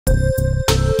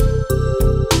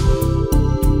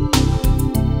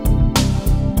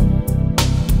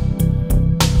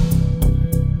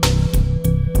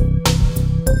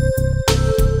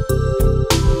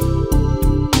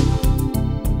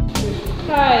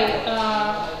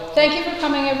Thank you for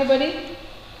coming, everybody.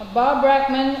 Bob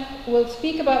Brachmann will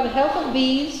speak about the health of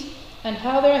bees and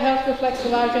how their health reflects the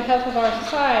larger health of our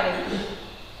society.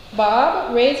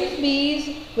 Bob raises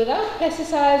bees without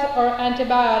pesticides or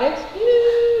antibiotics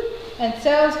and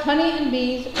sells honey and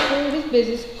bees through his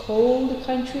business, Cold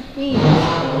Country Queens.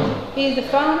 He is the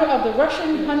founder of the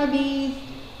Russian Honeybees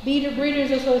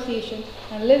Breeders Association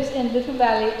and lives in Little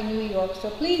Valley in New York. So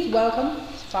please welcome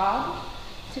Bob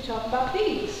to talk about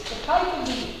bees, the type of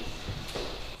bees.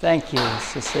 Thank you,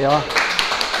 Cecile.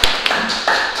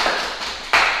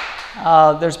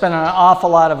 There's been an awful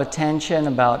lot of attention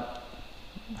about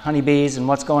honeybees and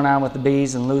what's going on with the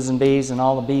bees and losing bees and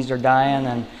all the bees are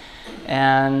dying,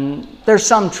 and there's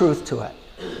some truth to it.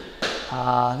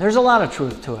 There's a lot of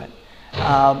truth to it,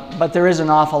 but there is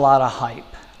an awful lot of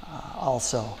hype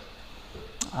also.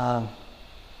 I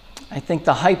think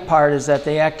the hype part is that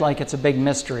they act like it's a big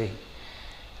mystery.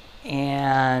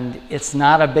 And it's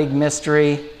not a big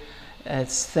mystery.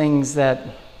 It's things that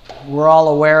we're all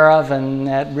aware of and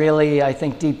that really, I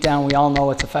think deep down we all know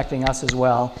it's affecting us as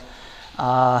well.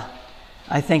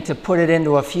 I think to put it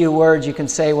into a few words, you can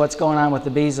say what's going on with the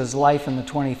bees is life in the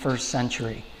 21st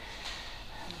century,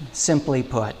 simply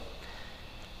put.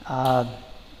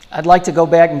 I'd like to go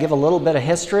back and give a little bit of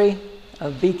history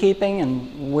of beekeeping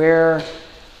and where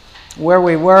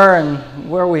we were and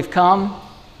where we've come.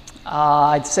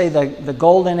 I'd say the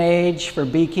golden age for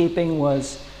beekeeping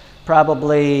was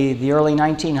probably the early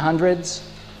 1900s.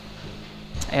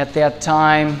 At that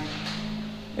time,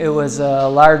 it was a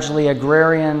largely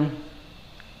agrarian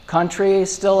country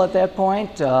still at that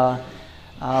point.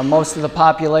 Most of the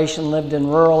population lived in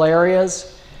rural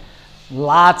areas.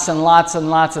 Lots and lots and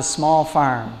lots of small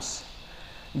farms,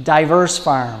 diverse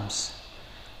farms.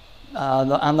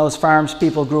 On those farms,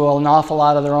 people grew an awful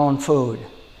lot of their own food.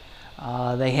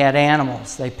 They had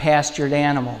animals. They pastured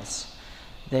animals.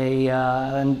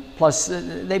 And plus,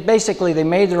 they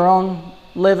made their own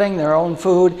living, their own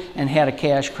food, and had a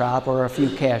cash crop or a few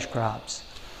cash crops.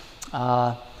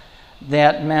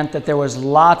 That meant that there was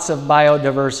lots of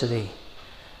biodiversity.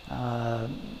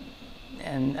 And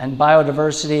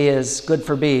biodiversity is good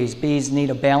for bees. Bees need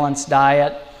a balanced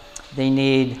diet. They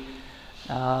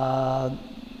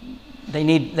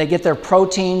get their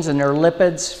proteins and their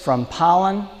lipids from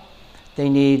pollen. They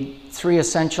need 3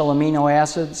 essential amino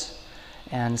acids,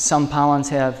 and some pollens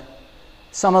have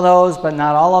some of those, but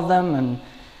not all of them, and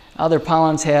other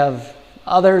pollens have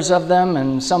others of them,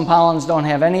 and some pollens don't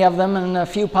have any of them, and a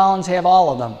few pollens have all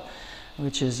of them,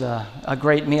 which is a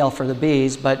great meal for the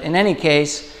bees. But in any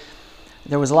case,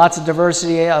 there was lots of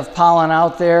diversity of pollen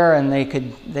out there, and they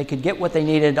could get what they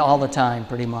needed all the time,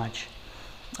 pretty much.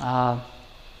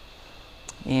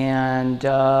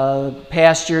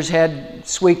 Pastures had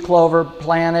sweet clover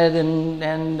planted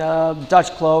and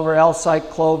Dutch clover, Alsike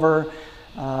clover,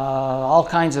 all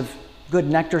kinds of good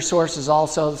nectar sources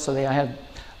also, so they had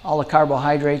all the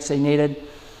carbohydrates they needed.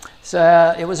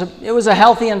 So it was a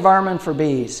healthy environment for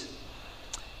bees.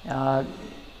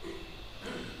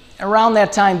 Around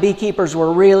that time, beekeepers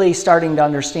were really starting to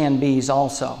understand bees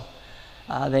also.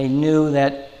 They knew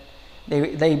that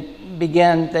they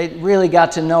really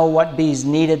got to know what bees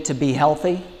needed to be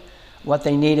healthy, what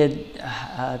they needed,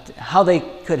 how they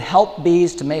could help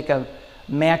bees to make a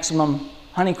maximum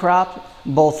honey crop,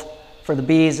 both for the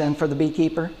bees and for the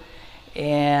beekeeper,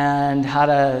 and how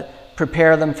to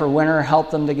prepare them for winter,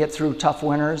 help them to get through tough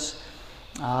winters.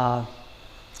 I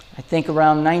think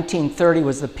around 1930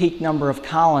 was the peak number of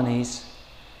colonies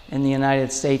in the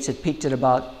United States. It peaked at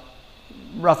about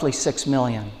roughly 6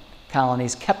 million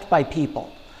colonies kept by people.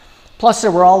 Plus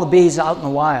there were all the bees out in the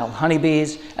wild,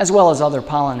 honeybees, as well as other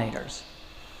pollinators.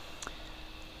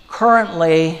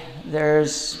 Currently,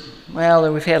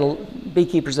 we've had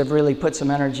beekeepers have really put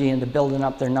some energy into building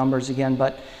up their numbers again,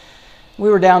 but we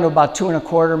were down to about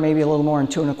 2.25, maybe a little more than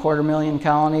 2.25 million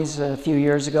colonies a few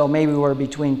years ago. Maybe we're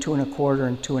between 2.25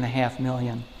 and 2.5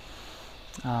 million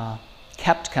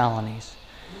kept colonies.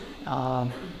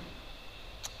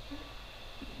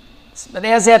 But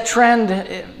as that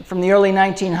trend from the early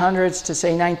 1900s to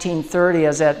say 1930,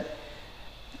 as that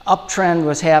uptrend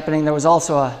was happening, there was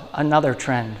also another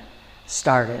trend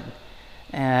started,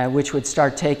 which would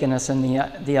start taking us in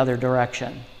the other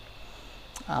direction.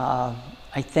 I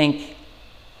think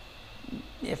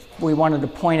if we wanted to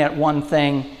point at one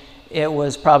thing, it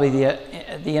was probably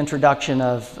the introduction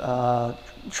of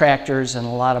tractors and a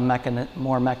lot of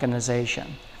more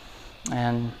mechanization.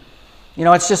 And, you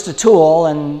know, it's just a tool,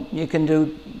 and you can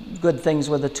do good things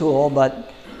with a tool,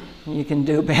 but you can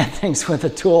do bad things with a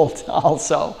tool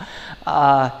also.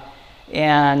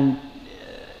 And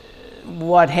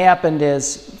what happened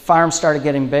is farms started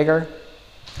getting bigger.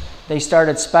 They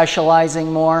started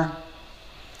specializing more.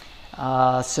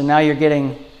 So now you're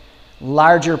getting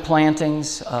larger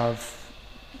plantings of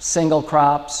single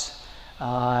crops.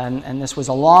 And this was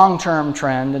a long-term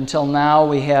trend until now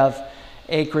we have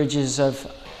acreages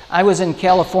of... I was in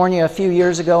California a few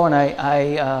years ago, and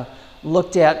I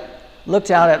looked out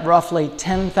at roughly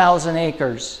 10,000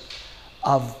 acres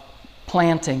of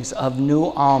plantings of new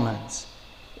almonds.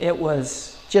 It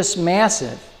was just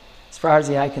massive as far as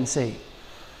the eye can see.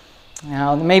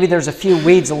 Now, maybe there's a few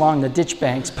weeds along the ditch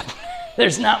banks, but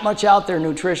there's not much out there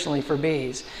nutritionally for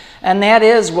bees. And that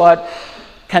is what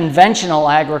conventional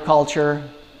agriculture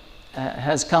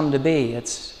has come to be.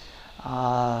 It's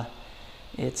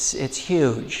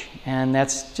huge, and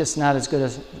that's just not as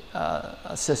good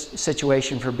a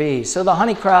situation for bees. So the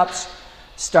honey crops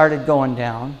started going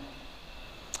down.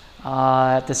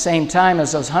 At the same time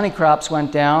as those honey crops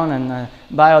went down and the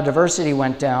biodiversity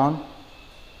went down,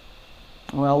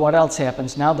 well, what else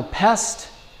happens? Now the pest,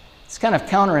 it's kind of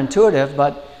counterintuitive,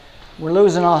 but we're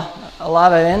losing a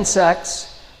lot of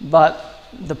insects, but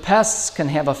the pests can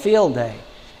have a field day.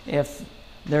 If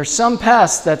there's some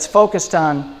pest that's focused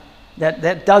on,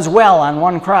 that does well on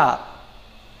one crop,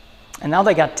 and now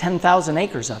they got 10,000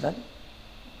 acres of it,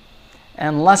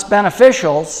 and less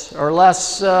beneficials or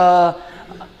less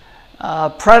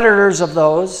predators of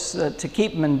those to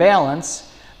keep them in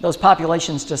balance, those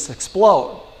populations just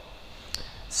explode.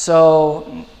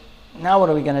 So now what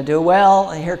are we going to do? Well,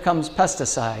 here comes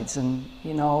pesticides, and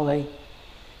you know,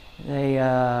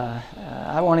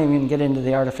 I won't even get into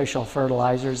the artificial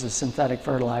fertilizers, the synthetic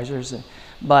fertilizers,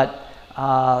 but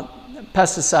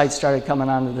pesticides started coming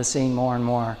onto the scene more and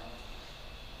more.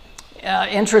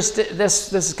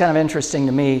 This is kind of interesting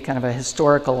to me, kind of a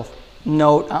historical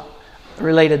note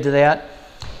related to that.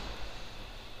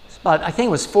 But I think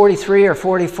it was 43 or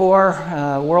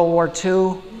 44, World War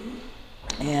II,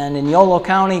 and in Yolo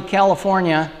County,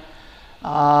 California,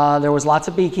 there was lots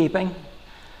of beekeeping.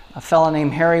 A fellow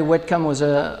named Harry Whitcomb was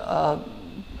a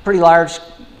pretty large,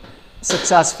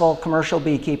 successful commercial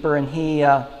beekeeper, and he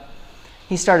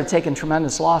started taking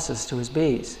tremendous losses to his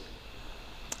bees.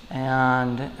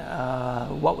 And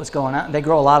what was going on? They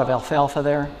grow a lot of alfalfa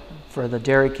there for the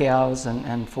dairy cows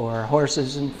and for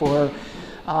horses and for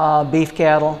beef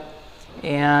cattle.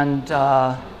 And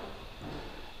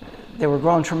they were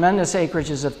growing tremendous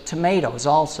acreages of tomatoes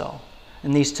also.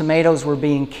 And these tomatoes were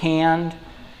being canned.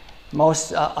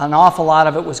 An awful lot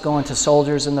of it was going to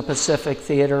soldiers in the Pacific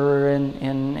Theater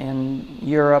in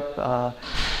Europe.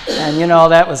 And you know,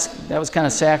 that was kind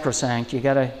of sacrosanct. You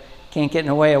can't get in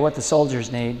the way of what the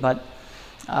soldiers need. But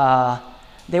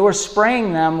they were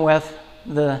spraying them with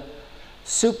the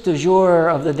soup du jour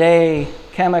of the day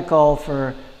chemical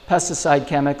for pesticide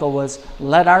chemical was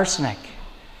lead arsenic.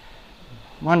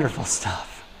 Wonderful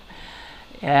stuff.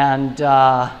 And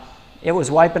it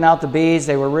was wiping out the bees.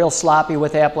 They were real sloppy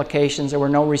with applications. There were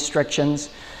no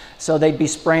restrictions. So they'd be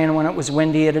spraying when it was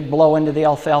windy. It'd blow into the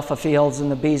alfalfa fields,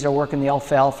 and the bees are working the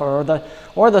alfalfa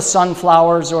or the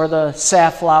sunflowers or the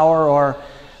safflower or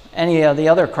any of the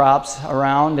other crops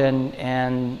around,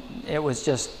 and it was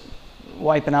just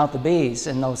wiping out the bees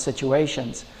in those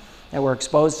situations that were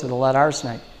exposed to the lead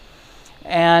arsenic.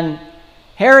 And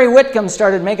Harry Whitcomb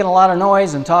started making a lot of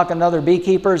noise and talking to other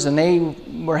beekeepers, and they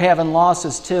were having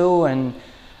losses too, and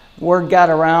word got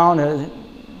around.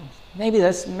 Maybe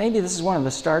this is one of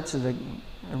the starts of the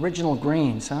original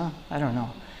greens, huh? I don't know.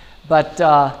 But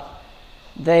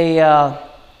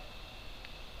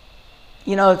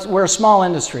you know, we're a small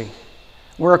industry.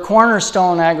 We're a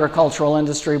cornerstone agricultural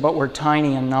industry, but we're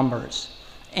tiny in numbers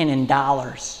and in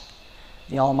dollars,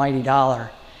 the almighty dollar.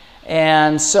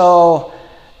 And so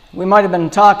we might have been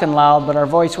talking loud, but our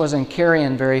voice wasn't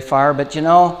carrying very far. But you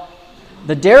know,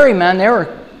 the dairymen, they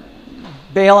were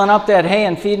baling up that hay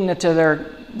and feeding it to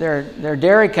their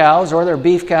dairy cows or their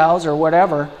beef cows or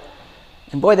whatever.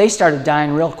 And boy, they started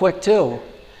dying real quick too.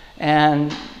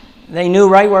 And they knew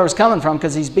right where it was coming from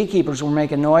because these beekeepers were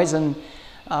making noise, and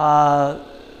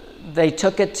they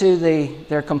took it to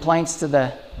their complaints to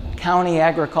the county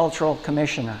agricultural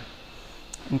commissioner.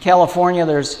 In California,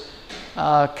 there's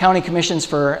county commissions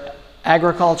for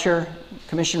agriculture,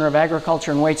 commissioner of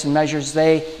agriculture and weights and measures.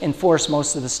 They enforce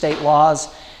most of the state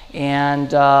laws, and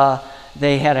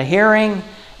they had a hearing,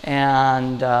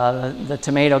 and the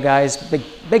tomato guys,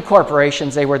 big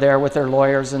corporations, they were there with their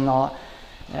lawyers and all.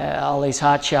 all these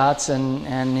hot shots, and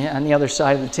on the other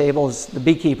side of the table is the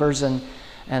beekeepers and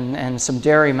some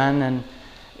dairymen. And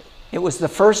it was the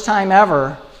first time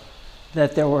ever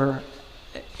that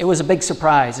it was a big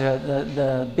surprise.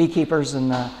 The beekeepers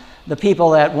and the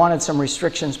people that wanted some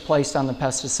restrictions placed on the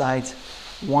pesticides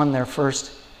won their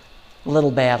first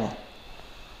little battle.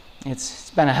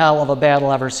 It's been a hell of a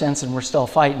battle ever since, and we're still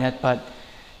fighting it, but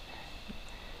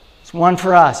it's one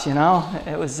for us, you know.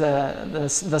 It was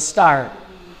the start.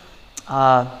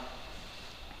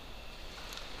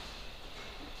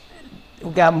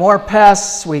 We got more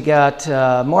pests, we got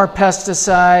more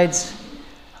pesticides,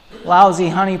 lousy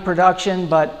honey production,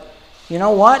 but you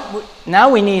know what? Now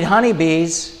we need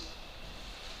honeybees.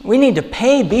 We need to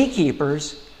pay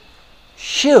beekeepers.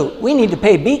 Shoot, we need to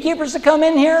pay beekeepers to come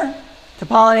in here to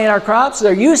pollinate our crops.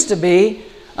 There used to be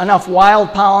enough wild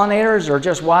pollinators or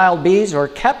just wild bees or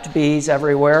kept bees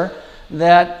everywhere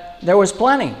that there was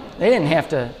plenty. They didn't have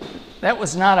to, that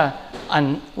was not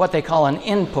what they call an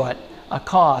input, a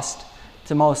cost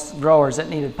to most growers that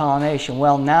needed pollination.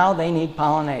 Well, now they need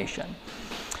pollination,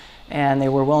 and they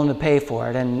were willing to pay for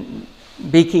it. And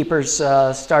beekeepers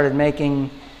started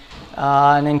making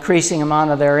an increasing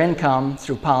amount of their income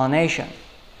through pollination.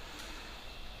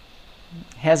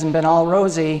 Hasn't been all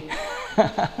rosy.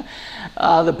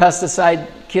 The pesticide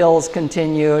kills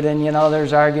continued, and you know,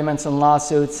 there's arguments and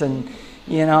lawsuits, and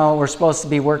you know, we're supposed to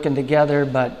be working together,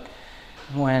 but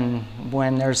when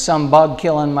there's some bug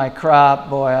killing my crop,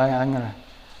 boy, I'm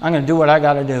gonna do what I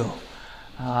gotta do.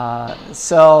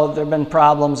 So there have been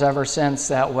problems ever since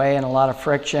that way, and a lot of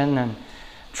friction, and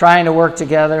trying to work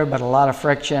together, but a lot of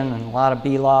friction and a lot of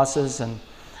bee losses, and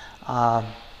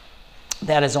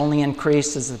that has only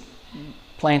increased as the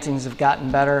plantings have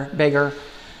gotten bigger.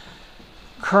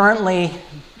 Currently,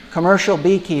 commercial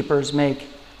beekeepers make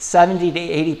 70 to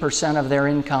 80% of their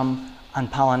income on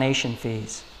pollination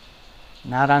fees,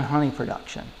 not on honey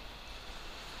production.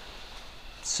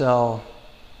 So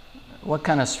what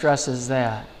kind of stress is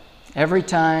that? Every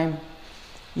time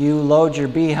you load your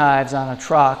beehives on a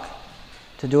truck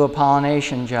to do a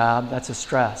pollination job, that's a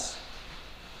stress.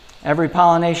 Every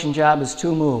pollination job is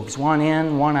 2 moves, 1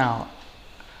 in, 1 out.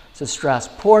 It's a stress.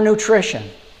 Poor nutrition.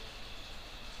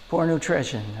 Poor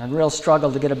nutrition. A real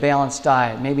struggle to get a balanced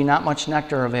diet. Maybe not much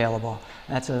nectar available.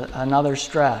 That's another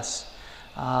stress.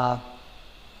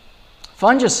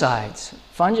 Fungicides.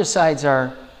 Fungicides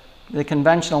are the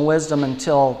conventional wisdom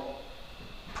until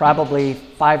probably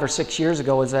 5 or 6 years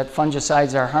ago, was that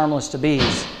fungicides are harmless to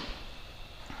bees.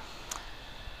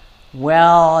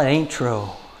 Well, it ain't true.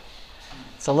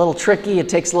 It's a little tricky. It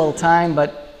takes a little time,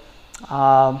 but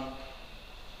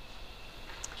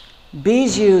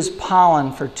bees use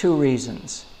pollen for 2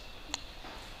 reasons.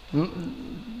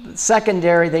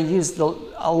 Secondary, they use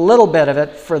a little bit of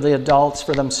it for the adults,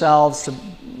 for themselves, to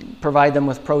provide them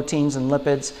with proteins and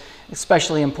lipids,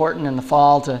 especially important in the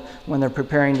fall when they're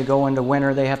preparing to go into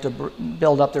winter. They have to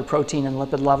build up their protein and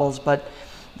lipid levels. But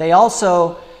they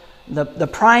also, the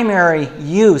primary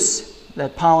use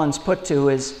that pollen's put to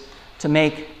is to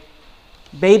make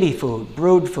baby food,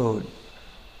 brood food.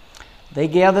 They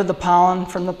gather the pollen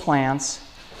from the plants.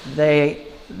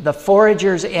 The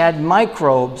foragers add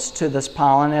microbes to this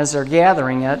pollen as they're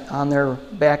gathering it on their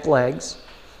back legs,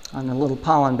 on the little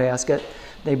pollen basket.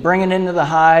 They bring it into the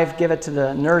hive, give it to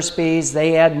the nurse bees.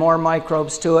 They add more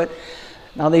microbes to it.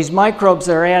 Now these microbes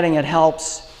they're adding, it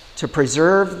helps to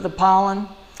preserve the pollen,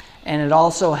 and it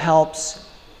also helps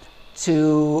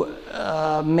to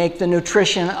make the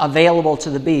nutrition available to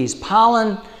the bees.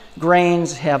 Pollen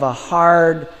grains have a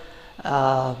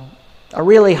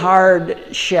really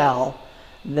hard shell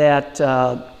that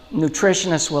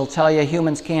nutritionists will tell you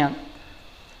humans can't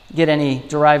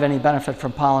derive any benefit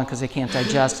from pollen because they can't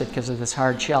digest it because of this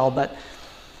hard shell. But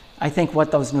I think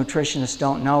what those nutritionists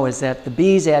don't know is that the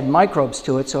bees add microbes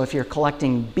to it, so if you're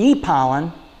collecting bee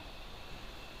pollen,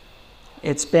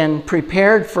 it's been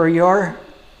prepared for your,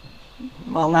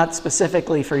 well, not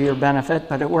specifically for your benefit,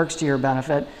 but it works to your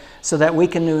benefit so that we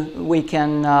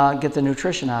can get the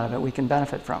nutrition out of it, we can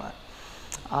benefit from it.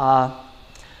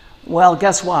 Well,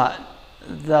 guess what?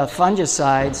 The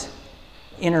fungicides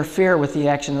interfere with the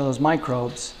action of those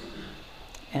microbes,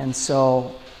 and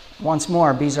so once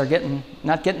more bees are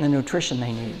not getting the nutrition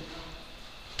they need.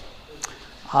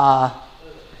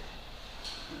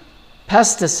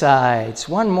 Pesticides.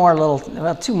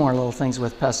 Two more little things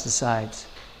with pesticides.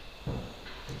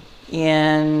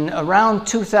 In around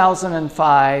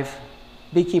 2005,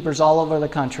 beekeepers all over the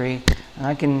country, and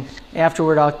I can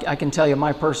tell you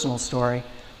my personal story,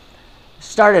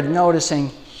 started noticing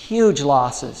huge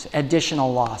losses,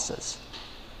 additional losses.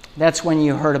 That's when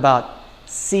you heard about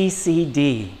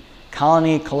CCD,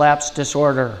 colony collapse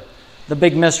disorder, the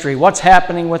big mystery. What's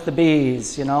happening with the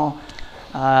bees, you know?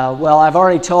 Well, I've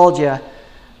already told you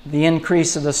the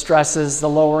increase of the stresses, the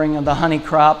lowering of the honey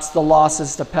crops, the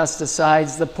losses to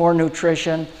pesticides, the poor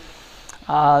nutrition.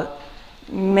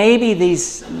 Maybe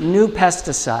these new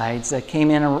pesticides that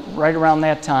came in right around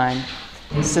that time,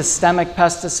 systemic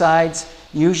pesticides,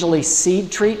 usually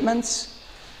seed treatments,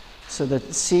 so the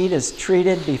seed is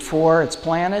treated before it's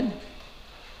planted.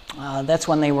 That's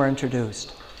when they were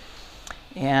introduced.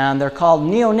 And they're called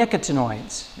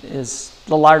neonicotinoids, is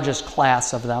the largest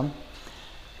class of them.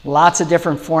 Lots of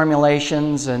different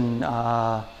formulations, and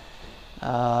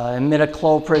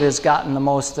imidacloprid has gotten the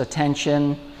most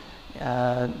attention.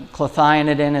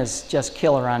 Clothianidin is just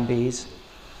killer on bees.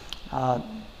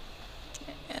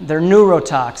 They're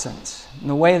neurotoxins. And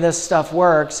the way this stuff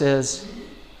works is,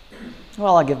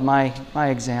 well, I'll give my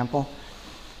example.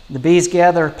 The bees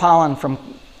gather pollen from,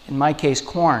 in my case,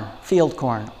 corn, field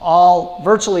corn.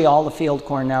 Virtually all the field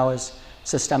corn now is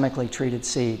systemically treated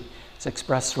seed. It's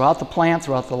expressed throughout the plant,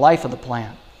 throughout the life of the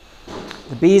plant.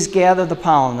 The bees gather the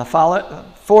pollen. The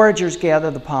foragers gather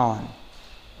the pollen.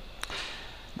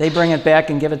 They bring it back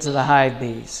and give it to the hive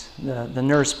bees, the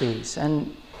nurse bees,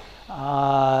 and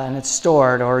it's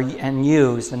stored and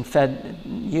used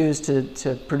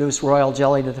to produce royal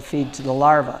jelly to feed to the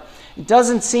larva. It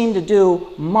doesn't seem to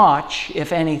do much,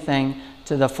 if anything,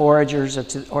 to the foragers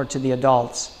or to the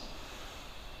adults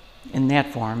in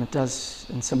that form. It does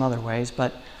in some other ways,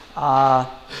 but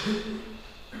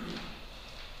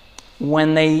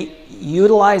when they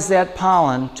utilize that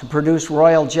pollen to produce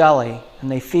royal jelly,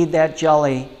 and they feed that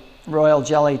royal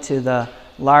jelly to the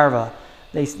larva,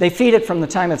 they feed it from the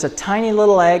time it's a tiny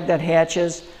little egg that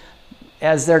hatches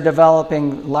as they're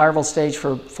developing larval stage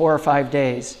for 4 or 5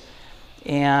 days.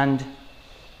 And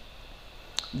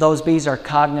those bees are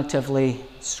cognitively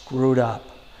screwed up.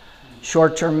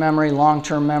 Short-term memory,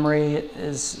 long-term memory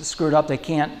is screwed up. They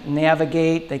can't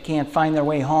navigate. They can't find their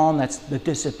way home. That's the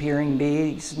disappearing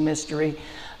bees mystery.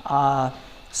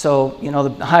 So, you know,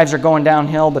 the hives are going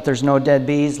downhill, but there's no dead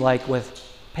bees like with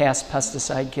past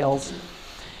pesticide kills.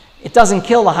 It doesn't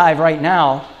kill the hive right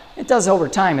now. It does over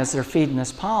time as they're feeding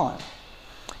this pollen.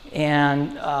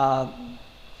 And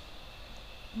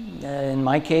in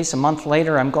my case, a month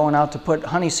later, I'm going out to put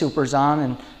honey supers on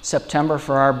in September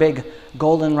for our big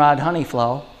goldenrod honey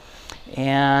flow.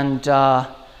 And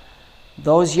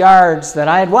those yards that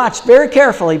I had watched very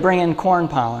carefully bring in corn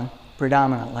pollen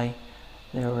predominantly.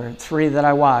 There were 3 that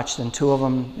I watched, and 2 of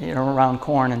them, you know, around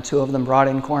corn, and 2 of them brought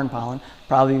in corn pollen,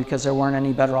 probably because there weren't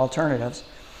any better alternatives.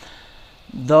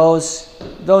 Those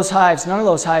hives, none of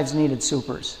those hives needed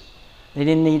supers. They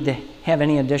didn't need to have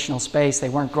any additional space. They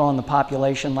weren't growing the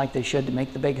population like they should to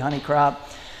make the big honey crop.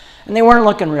 And they weren't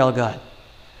looking real good.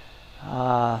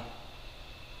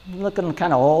 Looking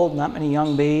kind of old, not many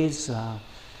young bees.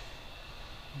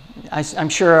 I'm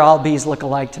sure all bees look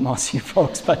alike to most of you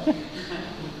folks, but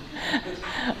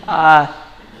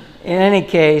in any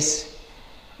case,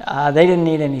 they didn't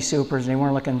need any supers. They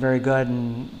weren't looking very good.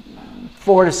 And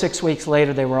 4 to 6 weeks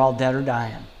later, they were all dead or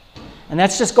dying. And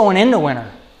that's just going into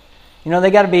winter. You know,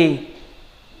 they got to be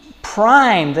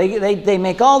primed. They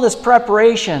make all this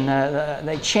preparation.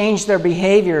 They change their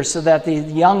behavior so that the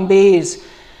young bees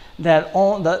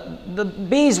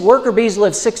worker bees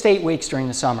live 6 to 8 weeks during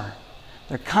the summer.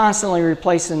 They're constantly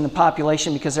replacing the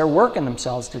population because they're working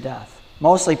themselves to death,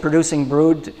 mostly producing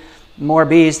brood, more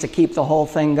bees to keep the whole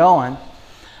thing going.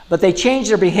 But they change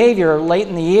their behavior late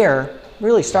in the year,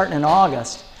 really starting in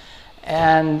August.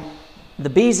 And the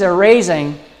bees they're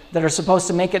raising that are supposed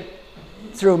to make it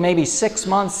through maybe 6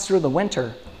 months through the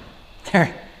winter,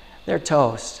 they're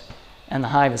toast, and the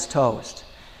hive is toast.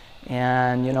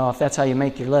 And you know, if that's how you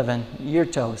make your living, you're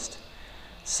toast.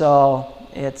 So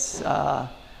it's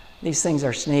these things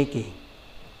are sneaky.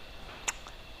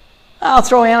 I'll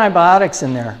throw antibiotics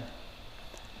in there.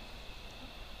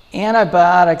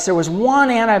 Antibiotics, there was one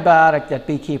antibiotic that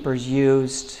beekeepers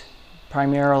used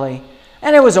primarily,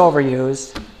 and it was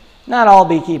overused. Not all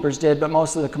beekeepers did, but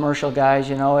most of the commercial guys,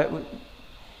 you know,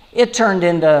 it turned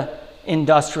into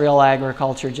industrial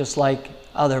agriculture just like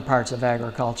other parts of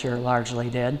agriculture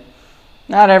largely did.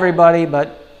 Not everybody,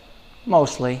 but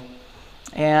mostly.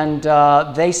 And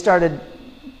they started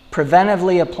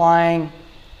preventively applying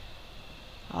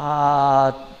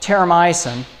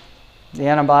terramycin, the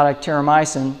antibiotic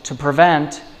terramycin, to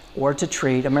prevent or to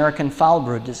treat American foul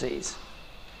brood disease.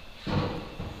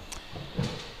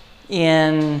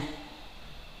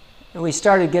 We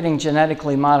started getting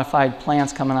genetically modified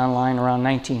plants coming online around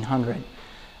 1900,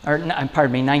 or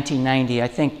pardon me, 1990. I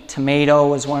think tomato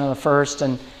was one of the first,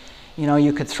 and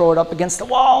you could throw it up against the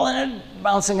wall and it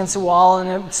bounced against the wall and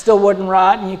it still wouldn't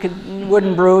rot and you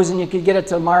wouldn't bruise and you could get it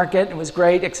to market. It was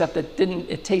great, except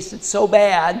it tasted so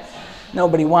bad,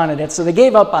 nobody wanted it. So they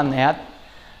gave up on that.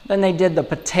 Then they did the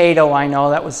potato, I know,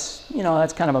 that was,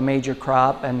 that's kind of a major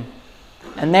crop. And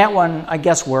that one, I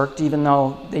guess, worked, even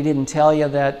though they didn't tell you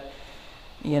that,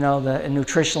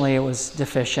 nutritionally it was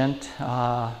deficient.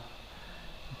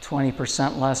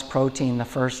 20% less protein the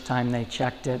first time they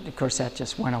checked it. Of course, that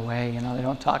just went away. They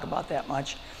don't talk about that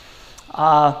much.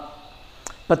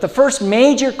 But the first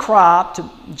major crop,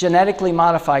 genetically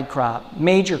modified crop,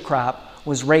 major crop,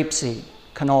 was rapeseed,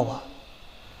 canola.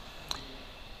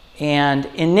 And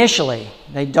initially,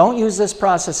 they don't use this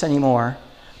process anymore,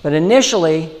 but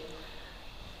initially,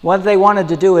 what they wanted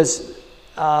to do is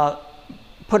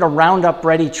put a Roundup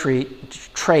Ready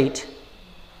trait,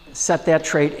 set that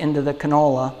trait into the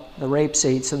canola, the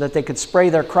rapeseed, so that they could spray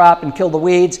their crop and kill the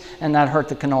weeds and not hurt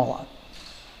the canola.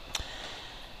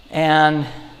 And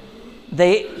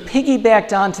they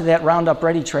piggybacked onto that Roundup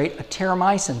Ready trait a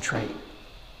terramycin trait.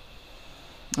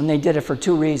 And they did it for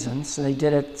two reasons. They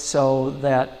did it so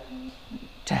that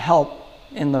to help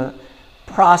in the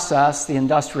process, the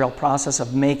industrial process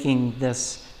of making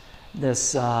this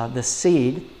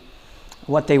seed.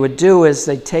 What they would do is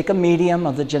they'd take a medium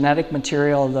of the genetic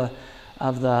material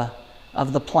of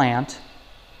the plant,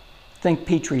 think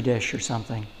petri dish or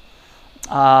something,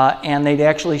 and they'd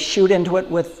actually shoot into it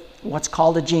with what's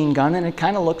called a gene gun, and it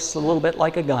kind of looks a little bit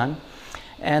like a gun.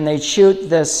 And they'd shoot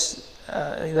this.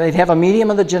 They'd have a medium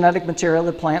of the genetic material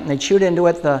of the plant, and they'd shoot into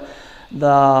it the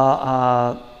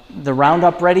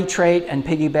Roundup Ready trait, and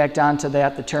piggybacked onto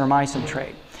that the terramycin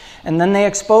trait. And then they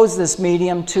exposed this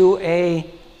medium to a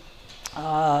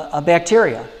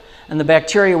bacteria, and the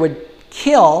bacteria would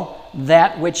kill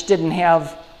that which didn't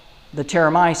have the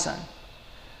terramycin.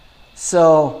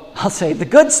 So I'll say the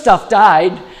good stuff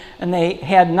died, and they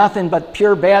had nothing but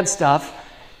pure bad stuff.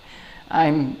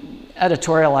 I'm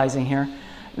editorializing here.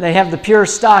 They have the pure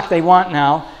stock they want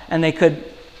now, and they could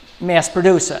mass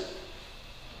produce it.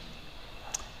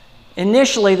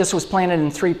 Initially, this was planted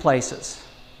in 3 places: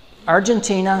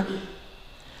 Argentina,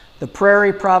 the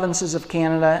prairie provinces of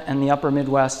Canada, and the upper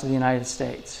Midwest of the United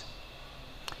States.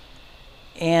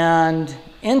 And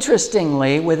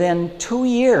interestingly, within 2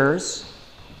 years,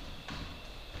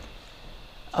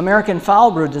 American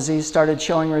foul brood disease started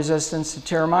showing resistance to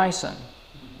terramycin.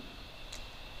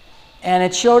 And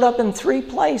it showed up in 3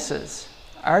 places: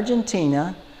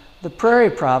 Argentina, the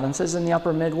prairie provinces, and the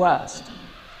upper Midwest.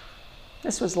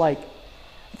 This was like,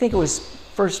 I think it was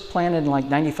first planted in like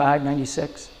 95,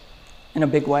 96. In a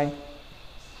big way.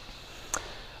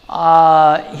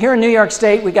 Here in New York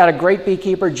State, we got a great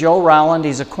beekeeper, Joe Rowland.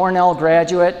 He's a Cornell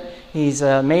graduate. He's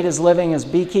made his living as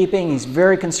beekeeping. He's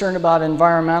very concerned about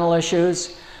environmental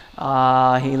issues.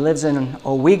 He lives in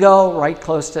Owego, right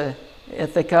close to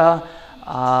Ithaca.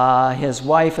 His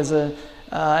wife is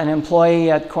an employee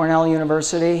at Cornell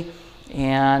University,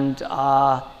 and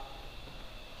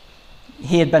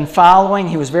he had been following,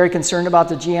 he was very concerned about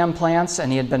the GM plants,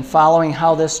 and he had been following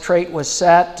how this trait was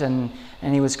set, and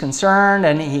he was concerned,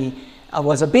 and he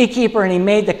was a beekeeper, and he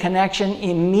made the connection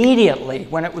immediately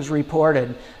when it was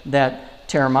reported that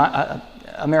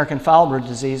American foul brood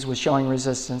disease was showing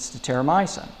resistance to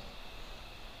terramycin.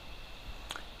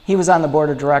 He was on the board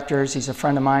of directors. He's a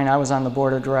friend of mine. I was on the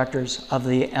board of directors of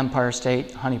the Empire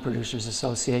State Honey Producers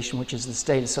Association, which is the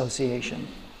state association.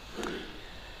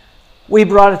 We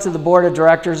brought it to the board of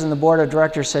directors, and the board of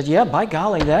directors said, yeah, by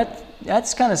golly,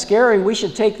 that's kind of scary. We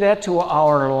should take that to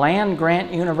our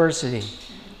land-grant university,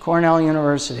 Cornell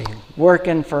University,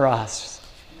 working for us.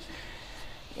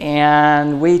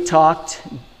 And we talked.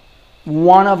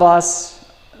 One of us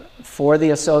for the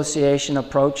association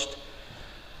approached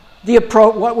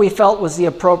what we felt was the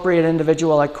appropriate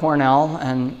individual at Cornell,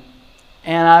 and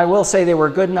I will say they were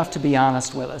good enough to be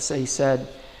honest with us. They said,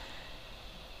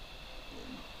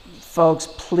 folks,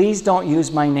 please don't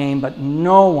use my name, but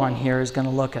no one here is going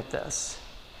to look at this.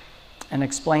 And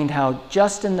explained how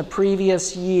just in the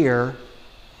previous year,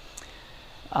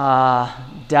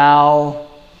 Dow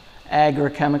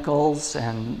Agrochemicals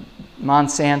and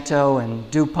Monsanto and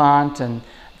DuPont, and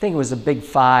I think it was the Big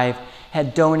Five,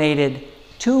 had donated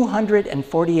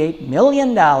 $248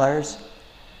 million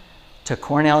to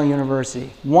Cornell University.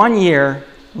 1 year,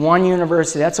 one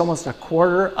university, that's almost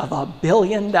 $250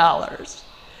 million.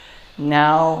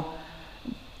 Now,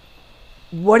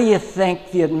 what do you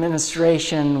think the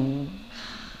administration,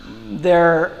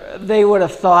 they would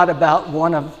have thought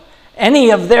about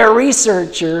any of their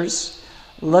researchers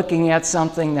looking at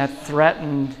something that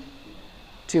threatened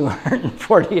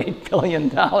 $248 billion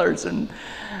in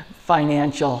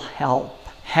financial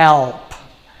help.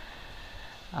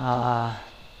 A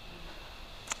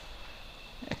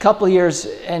couple of years,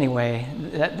 anyway,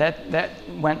 that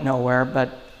went nowhere, but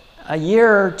a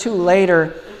year or two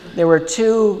later, there were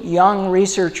two young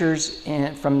researchers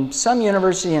from some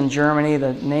university in Germany,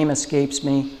 the name escapes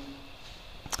me.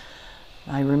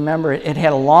 I remember it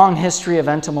had a long history of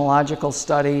entomological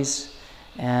studies,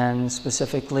 and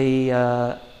specifically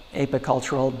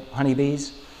apicultural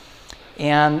honeybees.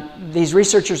 And these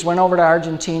researchers went over to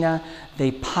Argentina.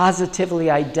 They positively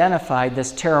identified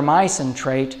this terramycin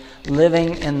trait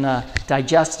living in the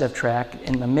digestive tract,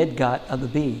 in the midgut of the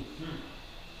bee,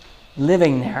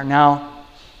 living there. Now,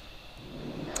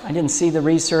 I didn't see the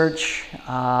research,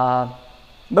 but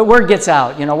word gets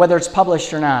out, you know, whether it's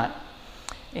published or not.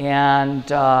 And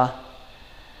the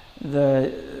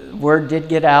word did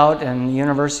get out, and the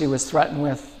university was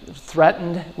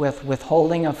threatened with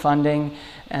withholding of funding,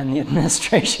 and the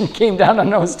administration came down on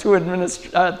those two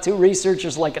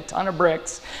researchers like a ton of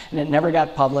bricks, and it never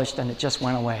got published, and it just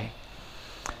went away.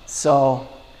 So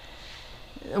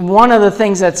one of the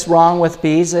things that's wrong with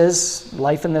bees is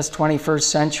life in this 21st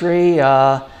century,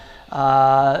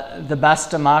 the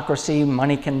best democracy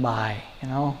money can buy, you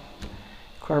know,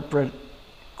 corporate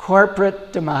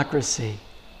democracy.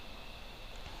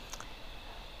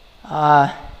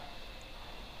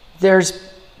 There's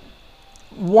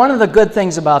one of the good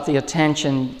things about the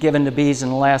attention given to bees in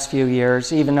the last few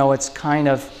years, even though it's kind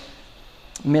of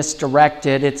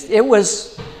misdirected,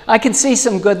 I can see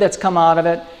some good that's come out of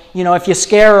it. You know, if you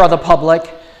scare the public,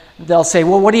 they'll say,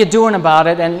 well, what are you doing about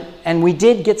it? And we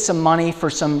did get some money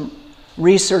for some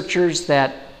researchers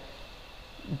that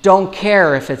don't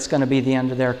care if it's going to be the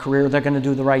end of their career. They're going to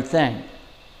do the right thing.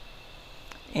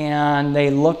 And they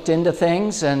looked into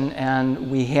things,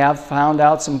 and we have found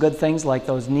out some good things like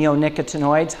those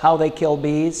neonicotinoids, how they kill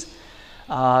bees.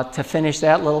 To finish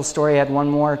that little story, I had one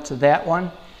more to that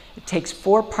one. It takes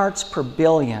 4 parts per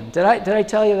billion. Did I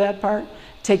tell you that part?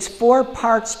 It takes 4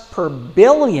 parts per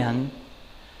billion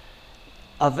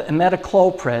of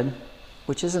imidacloprid,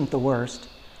 which isn't the worst,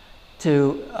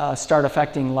 to start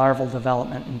affecting larval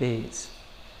development in bees.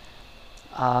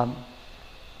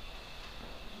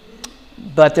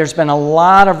 But there's been a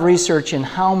lot of research in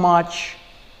how much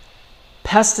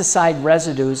pesticide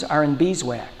residues are in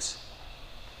beeswax.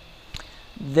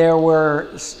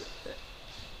 There's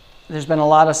been a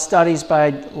lot of studies by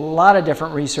a lot of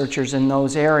different researchers in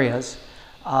those areas.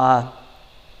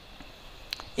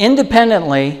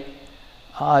 Independently,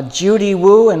 Judy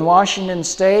Wu in Washington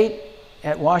State,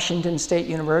 at Washington State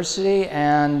University,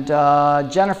 and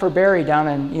Jennifer Berry down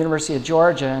in University of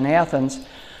Georgia in Athens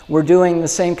were doing the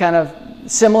same kind of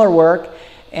similar work,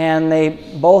 and they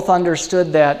both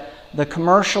understood that the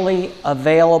commercially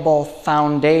available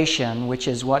foundation, which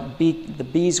is what the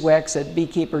beeswax that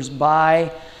beekeepers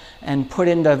buy and put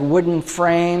into wooden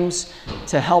frames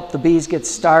to help the bees get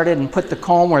started and put the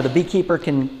comb where the beekeeper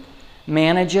can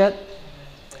manage it,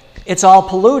 it's all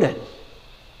polluted.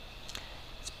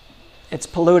 It's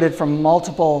polluted from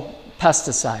multiple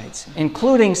pesticides,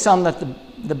 including some that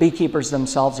the beekeepers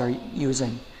themselves are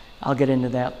using. I'll get into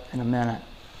that in a minute.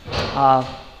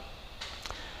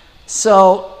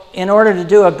 So in order to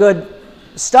do a good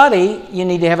study, you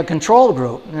need to have a control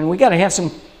group. And we got to have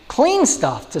some clean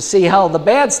stuff to see how the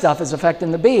bad stuff is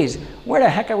affecting the bees. Where the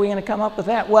heck are we going to come up with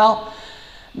that? Well,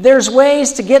 there's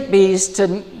ways to get bees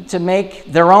to make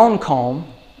their own comb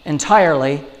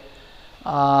entirely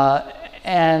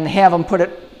and have them put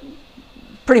it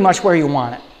pretty much where you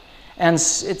want it. And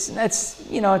it's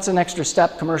an extra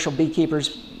step. Commercial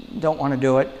beekeepers don't want to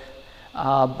do it,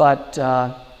 but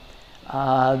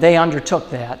they undertook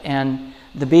that, and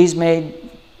the bees made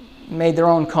their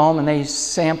own comb, and they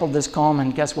sampled this comb,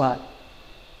 and guess what?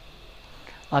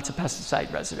 Lots of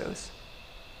pesticide residues.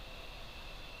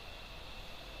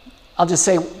 I'll just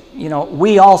say, you know,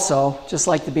 we also, just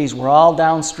like the bees, we're all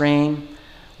downstream,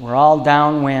 we're all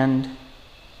downwind,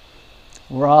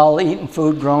 we're all eating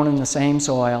food grown in the same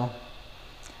soil.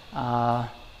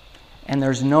 And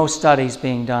there's no studies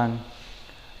being done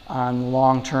on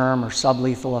long-term or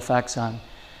sublethal effects on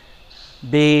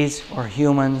bees or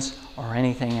humans or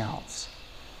anything else.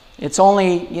 It's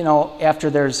only, you know, after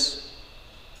there's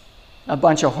a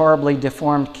bunch of horribly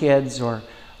deformed kids or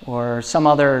some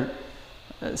other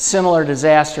similar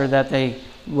disaster that they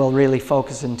will really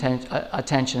focus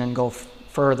attention and go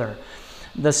further.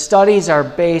 The studies are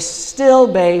still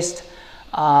based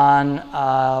on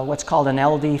what's called an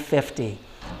LD50,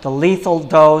 the lethal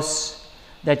dose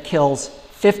that kills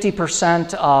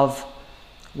 50% of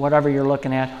whatever you're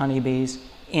looking at, honeybees,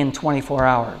 in 24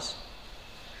 hours.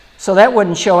 So that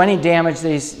wouldn't show any damage.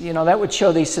 That would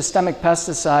show these systemic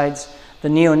pesticides, the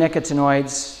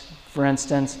neonicotinoids, for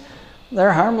instance,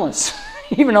 they're harmless.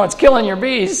 Even though it's killing your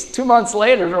bees, 2 months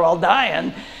later they're all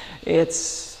dying.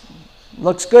 Looks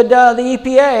good to the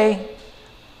EPA.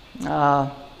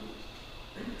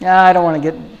 Yeah, I don't want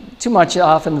to get too much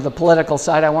off into the political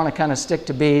side. I want to kind of stick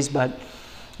to bees, but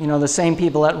the same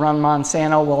people that run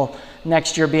Monsanto will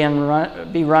next year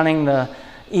be running the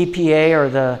EPA or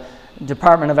the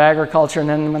Department of Agriculture, and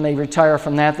then when they retire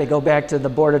from that, they go back to the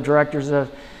board of directors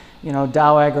of,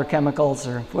 Dow Agrochemicals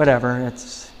or whatever.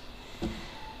 It's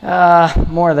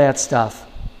more of that stuff.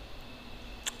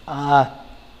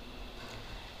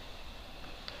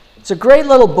 It's a great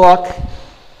little book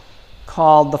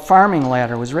called The Farming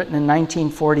Ladder. It was written in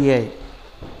 1948.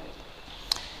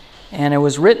 And it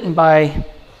was written by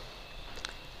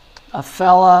a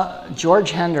fella,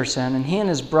 George Henderson, and he and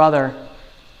his brother,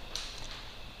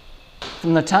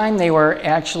 from the time they were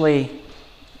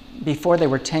before they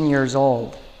were 10 years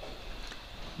old,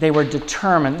 they were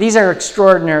determined. These are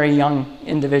extraordinary young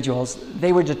individuals.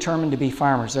 They were determined to be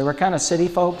farmers. They were kind of city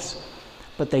folks,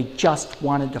 but they just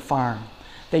wanted to farm.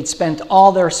 They'd spent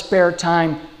all their spare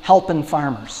time helping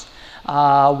farmers.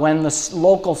 When the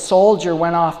local soldier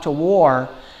went off to war,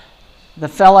 the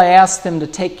fella asked him to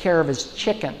take care of his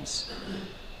chickens.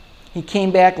 He came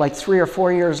back like 3 or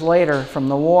 4 years later from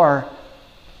the war,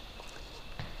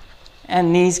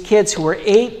 and these kids who were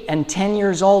 8 and 10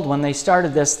 years old when they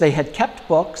started this, they had kept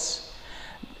books.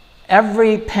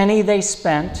 Every penny they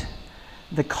spent,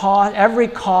 every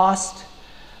cost,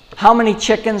 how many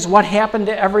chickens, what happened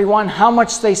to everyone, how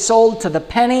much they sold to the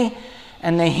penny,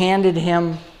 and they handed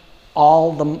him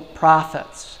all the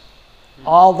profits,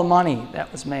 all the money that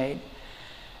was made.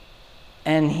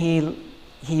 And he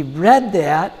read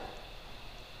that,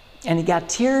 and he got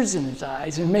tears in his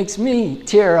eyes. It makes me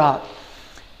tear up.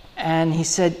 And he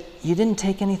said, "You didn't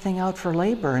take anything out for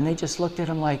labor." And they just looked at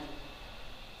him like,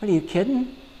 "What, are you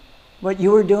kidding? What you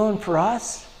were doing for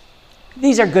us?"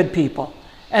 These are good people.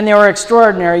 And they were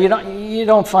extraordinary. You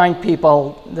don't find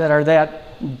people that are that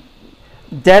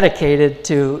dedicated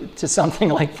to something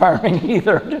like farming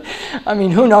either. I mean,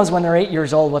 who knows when they're 8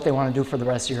 years old what they want to do for the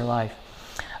rest of your life.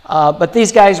 But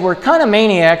these guys were kind of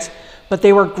maniacs, but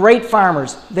they were great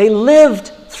farmers. They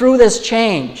lived through this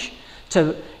change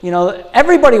to,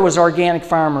 everybody was organic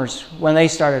farmers when they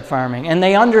started farming, and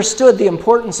they understood the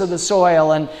importance of the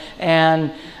soil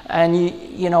and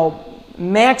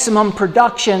maximum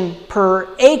production per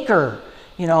acre,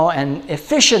 and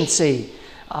efficiency.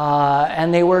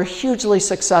 And they were hugely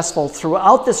successful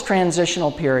throughout this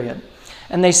transitional period.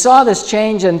 And they saw this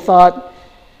change and thought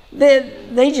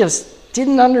they just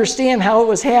didn't understand how it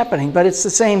was happening. But it's the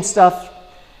same stuff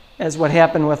as what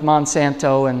happened with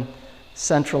Monsanto and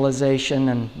centralization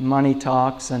and money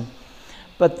talks.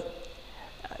 But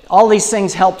all these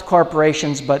things helped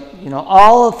corporations. But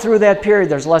all through that period,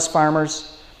 there's less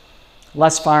farmers,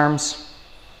 less farms,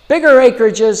 bigger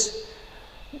acreages,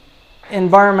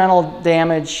 environmental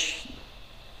damage,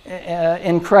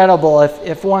 incredible.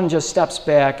 If one just steps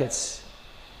back, it's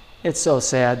so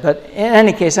sad. But in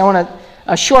any case, I want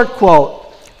a short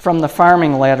quote from The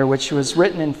Farming Ladder, which was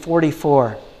written in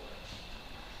 1944.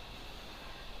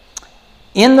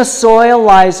 "In the soil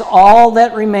lies all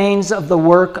that remains of the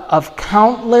work of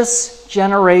countless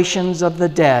generations of the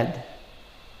dead.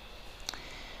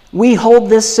 We hold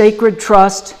this sacred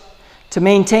trust to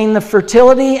maintain the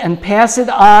fertility and pass it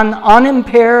on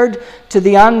unimpaired to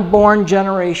the unborn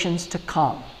generations to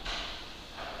come."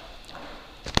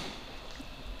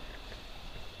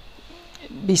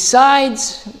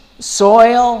 Besides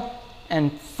soil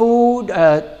and food,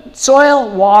 soil,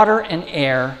 water, and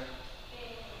air,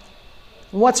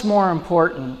 what's more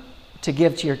important to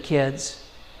give to your kids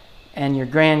and your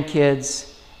grandkids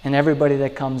and everybody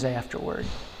that comes afterward?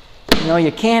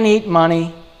 You can't eat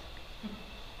money.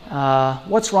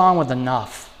 What's wrong with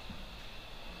enough?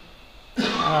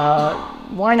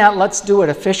 Why not let's do it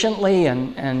efficiently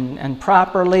and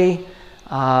properly?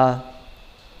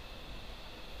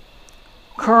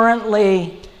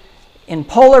 Currently, in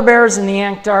polar bears in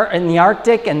the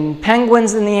Arctic and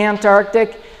penguins in the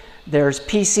Antarctic, there's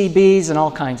PCBs and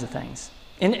all kinds of things.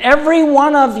 In every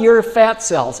one of your fat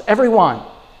cells, every one,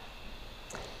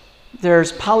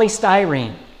 there's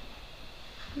polystyrene.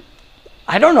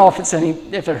 I don't know if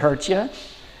it hurts you.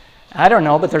 I don't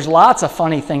know, but there's lots of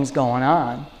funny things going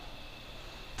on.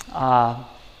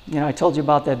 I told you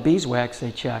about that beeswax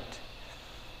they checked.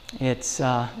 It's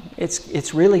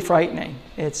really frightening.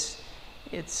 It's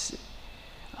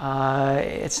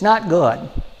not good.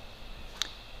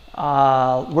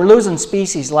 We're losing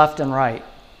species left and right.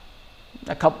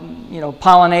 a couple,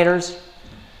 pollinators.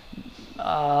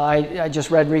 I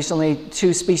just read recently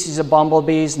 2 species of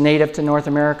bumblebees native to North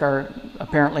America are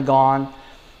apparently gone.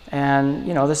 And,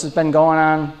 this has been going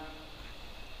on.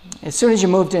 As soon as you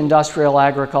move to industrial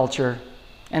agriculture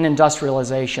and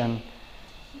industrialization,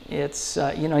 it's,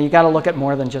 you got to look at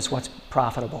more than just what's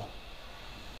profitable.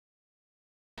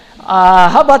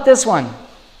 How about this one?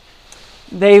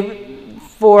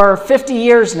 For 50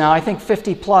 years now, I think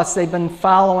 50 plus, they've been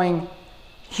following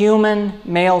human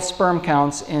male sperm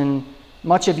counts in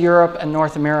much of Europe and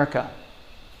North America.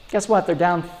 Guess what? They're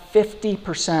down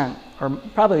 50%, or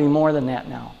probably more than that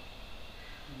now.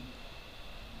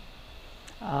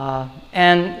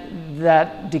 And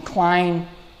that decline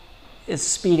is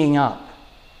speeding up.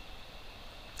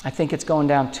 I think it's going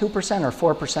down 2%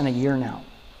 or 4% a year now.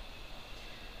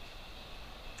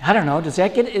 I don't know, is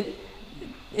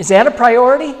that a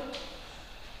priority?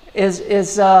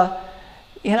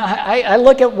 I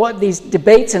look at what these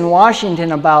debates in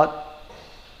Washington about,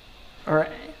 or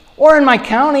in my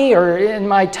county or in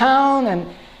my town, and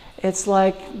it's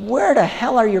like, where the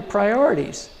hell are your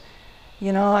priorities?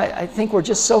 I think we're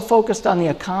just so focused on the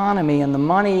economy and the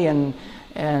money, and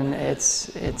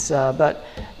but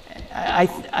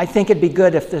I think it'd be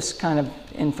good if this kind of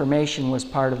information was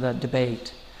part of the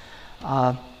debate.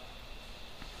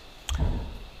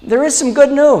 There is some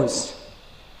good news.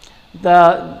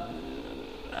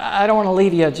 I don't want to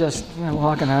leave you just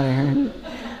walking out of here.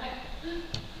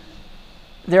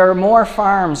 There are more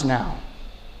farms now.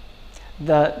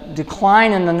 The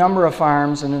decline in the number of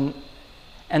farms and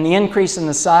the increase in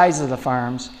the size of the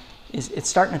farms it's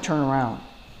starting to turn around.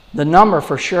 The number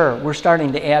for sure, we're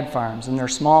starting to add farms, and they're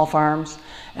small farms,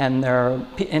 and they're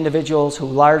individuals who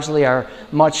largely are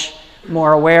much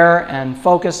more aware and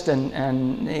focused,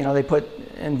 and they put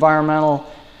environmental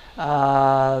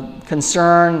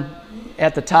concern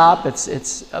at the top.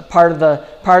 It's a part of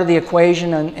the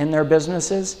equation in their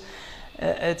businesses.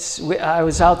 I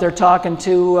was out there talking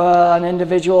to an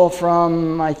individual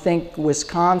from, I think,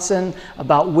 Wisconsin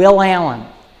about Will Allen.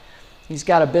 He's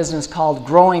got a business called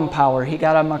Growing Power. He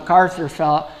got a MacArthur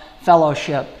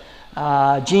Fellowship,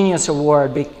 Genius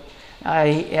Award,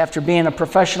 after being a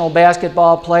professional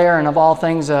basketball player and, of all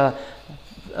things, a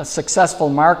successful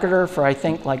marketer for, I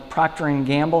think, like Procter &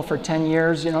 Gamble for 10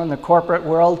 years, in the corporate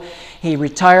world. He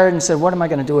retired and said, what am I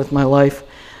going to do with my life?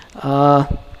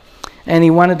 And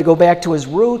he wanted to go back to his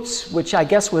roots, which I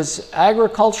guess was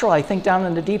agricultural, I think down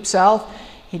in the Deep South.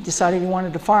 He decided he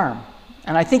wanted to farm.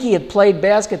 And I think he had played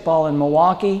basketball in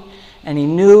Milwaukee, and he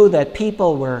knew that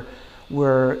people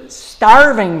were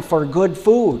starving for good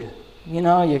food.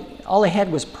 All they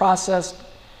had was processed,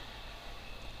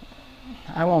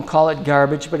 I won't call it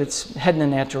garbage, but it's heading in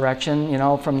that direction,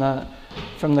 from the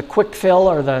quick fill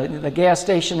or the gas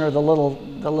station or the little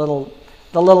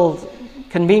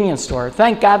convenience store.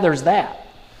 Thank God there's that.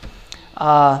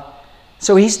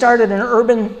 So he started an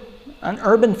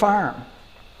urban farm,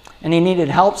 and he needed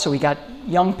help, so he got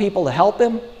young people to help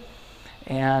him,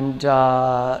 and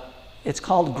it's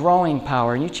called Growing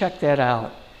Power, and you check that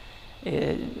out.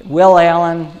 Will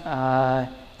Allen,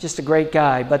 just a great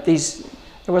guy, but there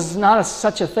was not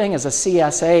such a thing as a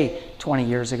CSA 20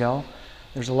 years ago.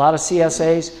 There's a lot of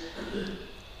CSAs.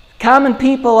 Common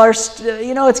people are,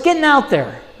 it's getting out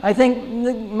there. I think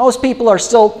most people are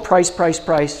still price.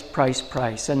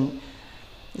 And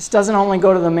this doesn't only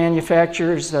go to the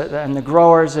manufacturers and the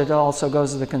growers, it also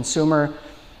goes to the consumer.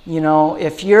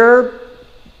 If you're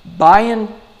buying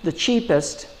the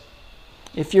cheapest,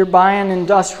 if you're buying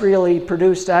industrially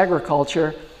produced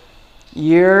agriculture,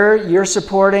 you're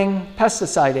supporting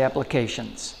pesticide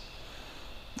applications.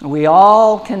 We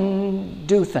all can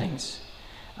do things.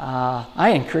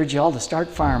 I encourage you all to start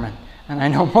farming. And I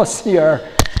know most of you are,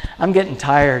 I'm getting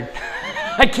tired.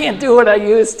 I can't do what I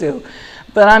used to.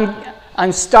 But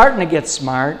I'm starting to get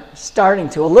smart,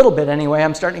 a little bit anyway.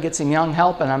 I'm starting to get some young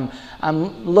help, and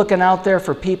I'm looking out there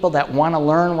for people that want to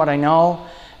learn what I know.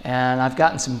 And I've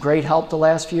gotten some great help the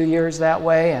last few years that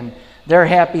way, and they're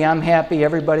happy, I'm happy,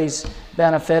 everybody's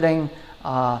benefiting.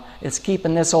 It's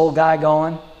keeping this old guy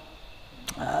going.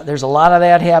 There's a lot of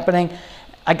that happening.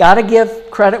 I got to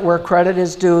give credit where credit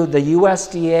is due. The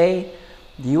USDA,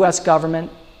 the U.S.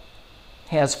 government,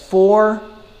 has 4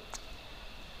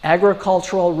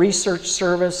 agricultural research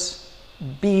service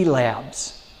bee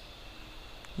labs.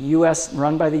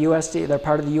 Run by the USDA, they're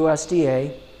part of the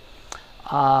USDA.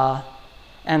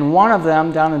 And one of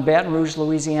them down in Baton Rouge,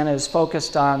 Louisiana, is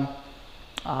focused on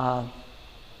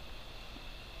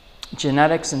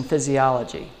genetics and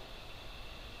physiology.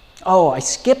 Oh, I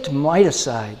skipped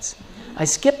miticides. I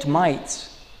skipped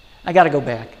mites. I got to go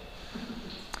back.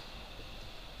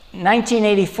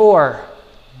 1984,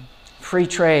 free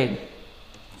trade.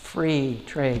 Free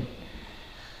trade.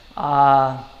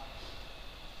 The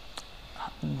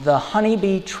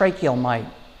honeybee tracheal mite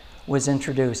was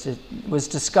introduced. It was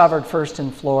discovered first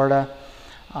in Florida.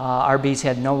 Our bees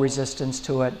had no resistance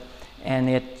to it, and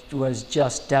it was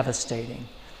just devastating.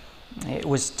 It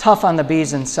was tough on the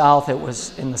bees in South. It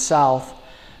was in the South,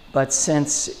 but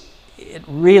since it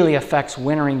really affects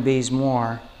wintering bees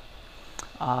more,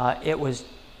 it was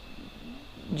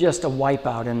just a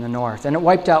wipeout in the North. And it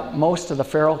wiped out most of the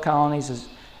feral colonies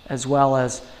as well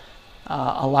as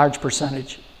a large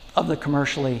percentage of the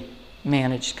commercially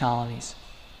managed colonies.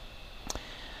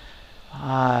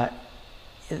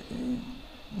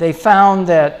 They found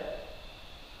that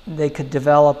they could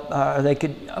they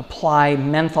could apply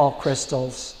menthol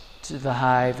crystals to the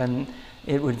hive, and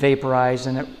it would vaporize,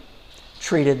 and it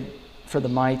treated for the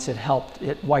mites. It helped.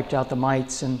 It wiped out the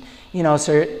mites, and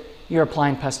so you're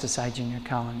applying pesticides in your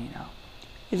colony now.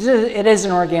 It is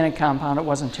an organic compound. It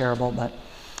wasn't terrible,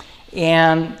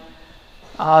 and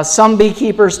some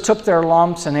beekeepers took their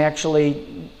lumps, and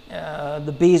actually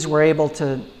the bees were able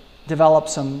to develop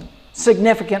some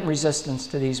significant resistance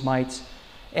to these mites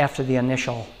after the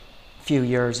initial few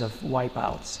years of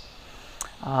wipeouts.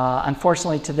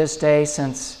 Unfortunately, to this day,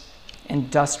 since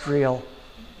industrial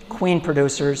queen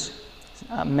producers,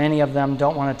 many of them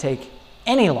don't want to take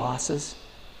any losses,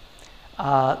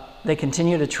 they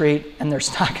continue to treat, and their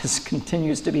stock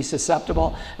continues to be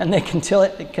susceptible, and they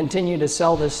continue to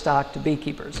sell this stock to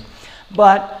beekeepers.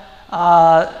 But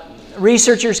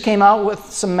researchers came out with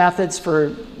some methods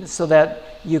so that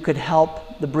you could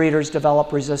help the breeders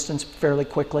develop resistance fairly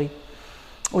quickly.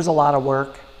 It was a lot of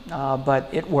work, but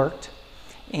it worked,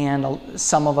 and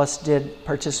some of us did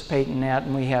participate in that,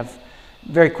 and we have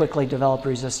very quickly developed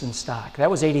resistant stock. That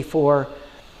was 84.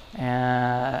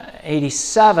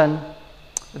 87,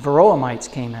 the varroa mites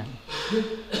came in. A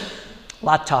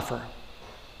lot tougher.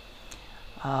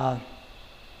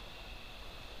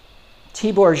 Tibor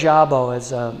Szabo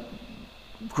is a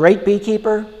great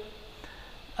beekeeper,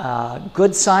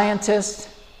 good scientist,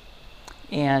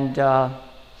 and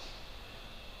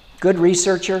good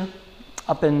researcher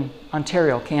up in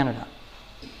Ontario, Canada.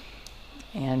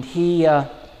 And he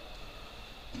had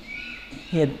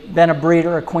been a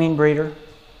breeder, a queen breeder.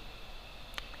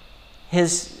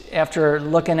 After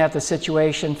looking at the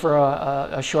situation for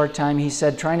a short time, he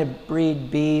said trying to breed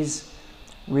bees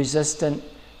resistant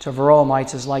to varroa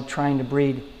mites is like trying to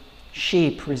breed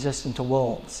sheep resistant to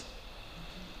wolves.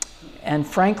 And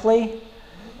frankly,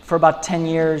 for about 10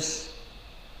 years,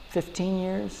 15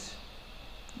 years,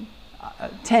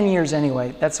 10 years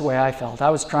anyway, that's the way I felt. I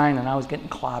was trying and I was getting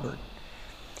clobbered.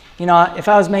 If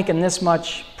I was making this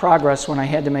much progress when I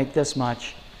had to make this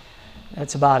much,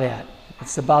 that's about it.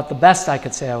 It's about the best I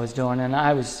could say I was doing, and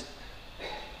I was,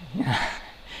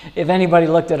 if anybody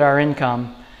looked at our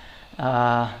income,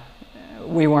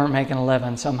 we weren't making a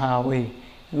living. Somehow we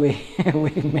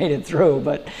made it through,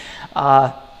 but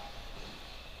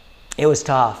it was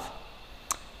tough.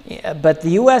 Yeah, but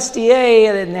the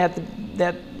USDA and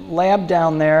that lab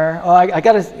down there, I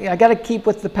gotta keep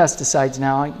with the pesticides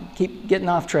now. I keep getting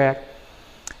off track.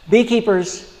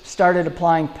 Beekeepers started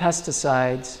applying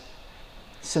pesticides,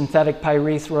 synthetic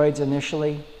pyrethroids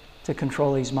initially, to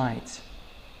control these mites.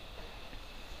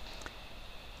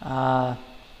 It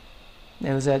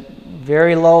was at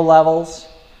very low levels,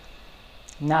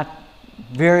 not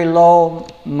very low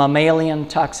mammalian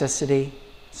toxicity,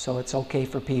 so it's okay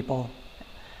for people,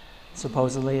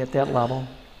 supposedly at that level.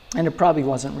 And it probably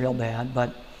wasn't real bad,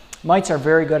 but mites are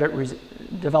very good at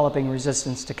developing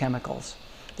resistance to chemicals.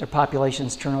 Their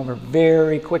populations turn over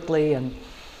very quickly, and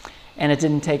it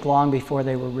didn't take long before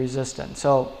they were resistant.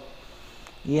 So,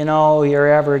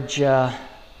 your average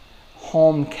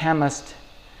home chemist,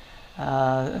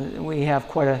 we have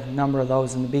quite a number of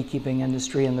those in the beekeeping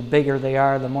industry, and the bigger they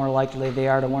are, the more likely they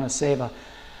are to want to save a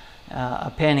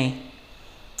penny.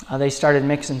 They started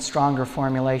mixing stronger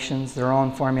formulations, their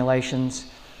own formulations,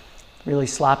 really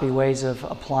sloppy ways of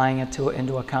applying it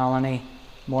into a colony,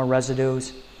 more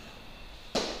residues.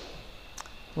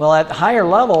 Well, at higher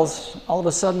levels, all of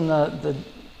a sudden the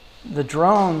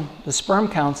sperm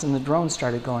counts in the drone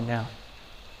started going down.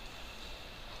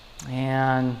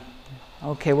 And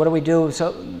okay, what do we do?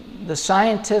 So the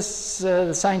scientists,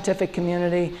 the scientific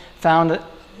community found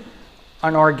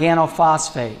an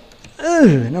organophosphate.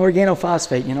 An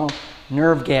organophosphate,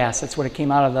 nerve gas. That's what it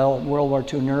came out of the World War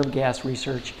II nerve gas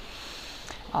research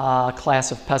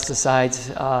class of pesticides.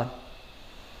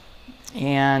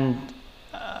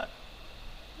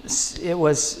 It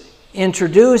was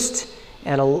introduced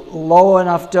at a low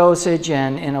enough dosage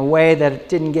and in a way that it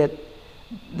didn't get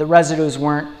the residues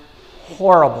weren't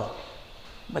horrible,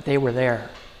 but they were there.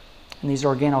 And these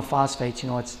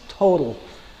organophosphates, it's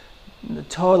the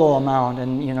total amount,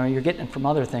 and you're getting it from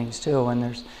other things too, and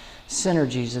there's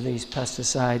synergies of these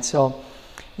pesticides. So,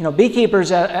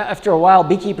 beekeepers, after a while,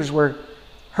 beekeepers were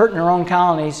hurting their own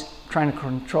colonies, trying to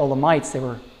control the mites. They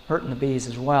were hurting the bees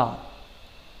as well.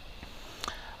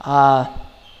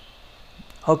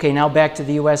 Okay, now back to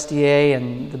the USDA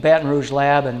and the Baton Rouge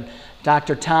lab, and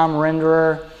Dr. Tom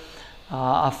Rinderer,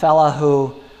 a fella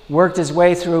who worked his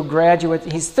way through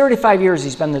graduate. He's 35 years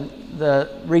he's been the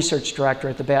research director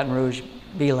at the Baton Rouge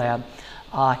Bee Lab.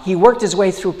 He worked his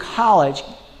way through college,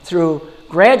 through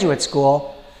graduate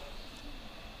school,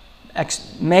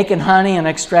 making honey and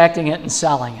extracting it and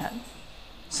selling it.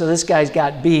 So this guy's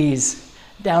got bees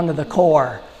down to the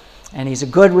core. And he's a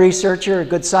good researcher, a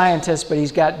good scientist, but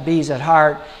he's got bees at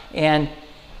heart. And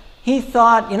he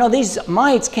thought, these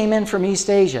mites came in from East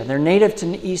Asia. They're native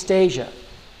to East Asia.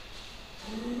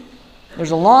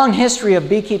 There's a long history of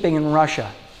beekeeping in Russia.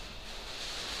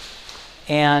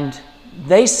 And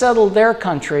they settled their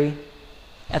country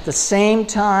at the same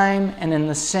time and in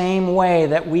the same way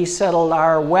that we settled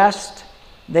our west,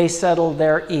 they settled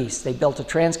their east. They built a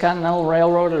transcontinental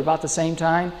railroad at about the same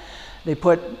time. They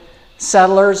put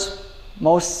settlers,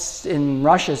 in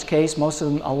Russia's case, a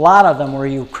lot of them were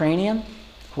Ukrainian,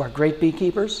 who are great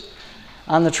beekeepers,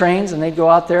 on the trains, and they'd go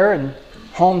out there and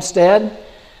homestead,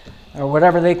 or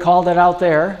whatever they called it out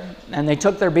there, and they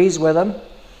took their bees with them.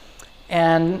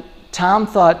 And Tom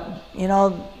thought,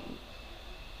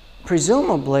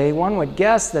 presumably one would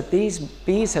guess that these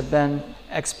bees have been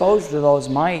exposed to those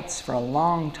mites for a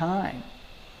long time.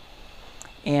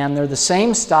 And they're the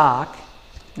same stock.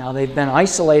 Now they've been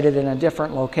isolated in a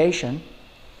different location,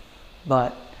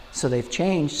 so they've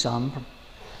changed some.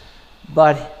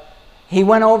 But he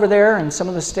went over there, and some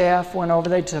of the staff went over.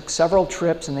 They took several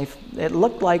trips, and it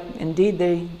looked like indeed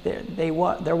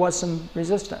there was some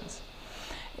resistance.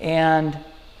 And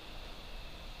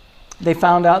they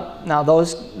found out, now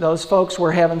those folks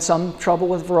were having some trouble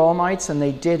with varroa mites, and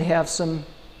they did have some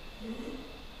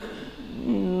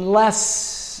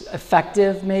less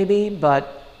effective maybe,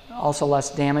 but also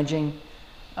less damaging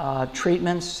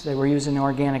treatments. They were using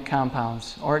organic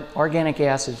compounds, organic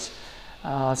acids.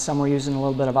 Some were using a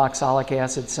little bit of oxalic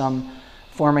acid, some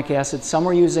formic acid. Some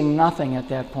were using nothing at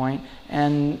that point,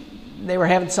 and they were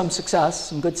having some success,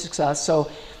 some good success.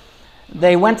 So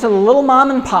they went to the little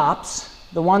mom and pops,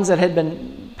 the ones that had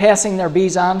been passing their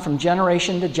bees on from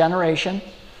generation to generation.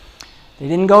 They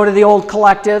didn't go to the old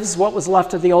collectives, what was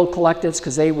left of the old collectives,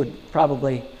 because they would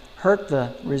probably hurt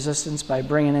the resistance by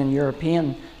bringing in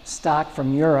European stock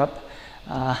from Europe.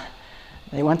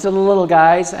 They went to the little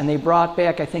guys, and they brought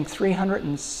back, I think,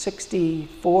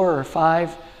 364 or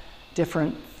 5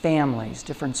 different families,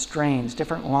 different strains,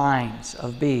 different lines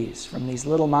of bees from these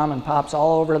little mom and pops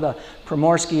all over the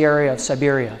Primorsky area of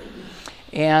Siberia.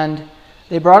 And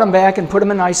they brought them back and put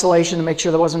them in isolation to make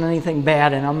sure there wasn't anything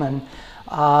bad in them, and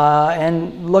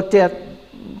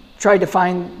tried to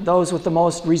find those with the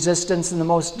most resistance and the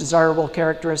most desirable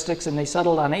characteristics, and they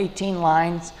settled on 18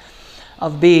 lines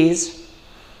of bees,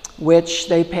 which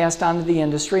they passed on to the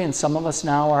industry, and some of us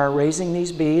now are raising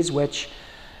these bees, which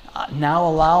now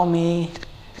allow me,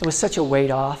 it was such a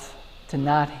weight off to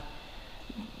not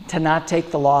take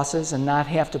the losses and not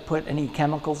have to put any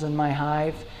chemicals in my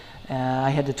hive. I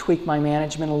had to tweak my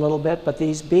management a little bit, but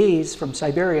these bees from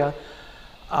Siberia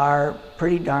are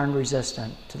pretty darn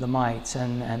resistant to the mites,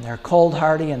 and they're cold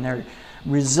hardy, and they're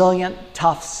resilient,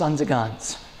 tough sons of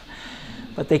guns.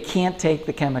 But they can't take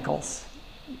the chemicals.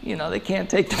 They can't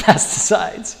take the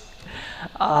pesticides.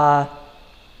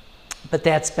 But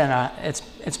that's been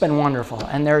it's been wonderful.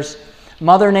 And there's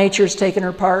Mother Nature's taken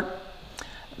her part.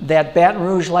 That Baton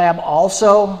Rouge lab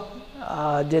also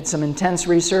did some intense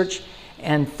research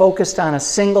and focused on a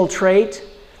single trait,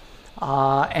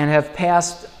 and have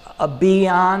passed a bee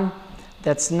on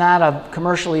that's not a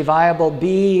commercially viable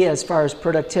bee as far as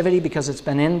productivity because it's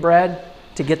been inbred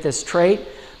to get this trait,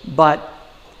 but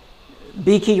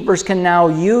beekeepers can now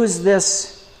use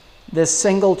this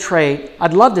single trait.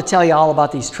 I'd love to tell you all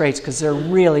about these traits because they're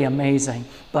really amazing,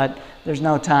 but there's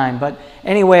no time. But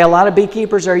anyway, a lot of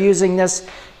beekeepers are using this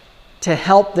to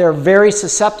help their very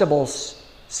susceptible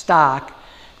stock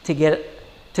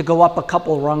to go up a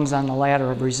couple rungs on the ladder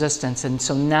of resistance, and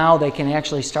so now they can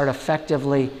actually start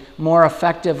more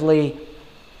effectively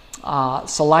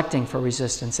selecting for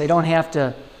resistance. They don't have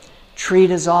to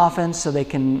treat as often, so they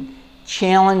can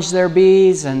challenge their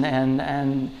bees,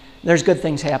 and there's good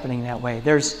things happening that way.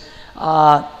 There's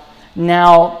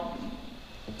now,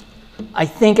 I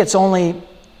think it's only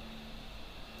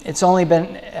It's only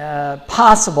been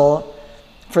possible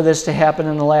for this to happen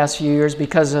in the last few years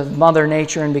because of Mother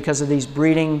Nature and because of these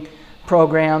breeding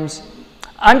programs.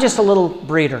 I'm just a little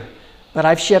breeder, but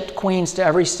I've shipped queens to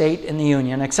every state in the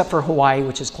Union except for Hawaii,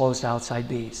 which is closed to outside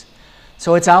bees.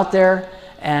 So it's out there,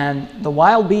 and the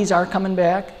wild bees are coming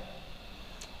back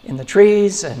in the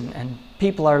trees, and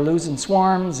people are losing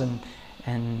swarms, and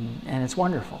it's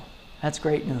wonderful. That's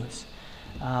great news.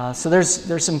 So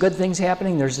there's some good things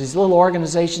happening. There's these little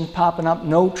organizations popping up,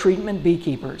 no treatment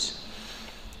beekeepers.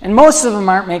 And most of them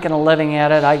aren't making a living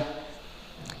at it.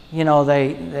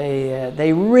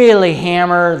 They really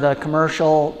hammer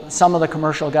some of the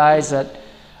commercial guys that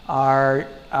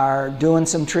are doing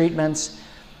some treatments.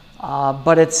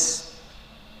 But it's,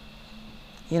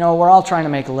 we're all trying to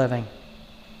make a living.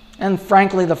 And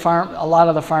frankly, a lot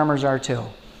of the farmers are too.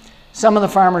 Some of the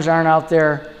farmers aren't out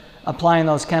there applying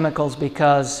those chemicals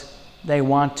because they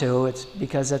want to. It's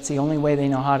because that's the only way they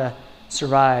know how to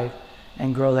survive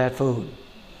and grow that food.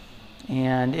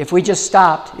 And if we just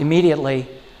stopped immediately,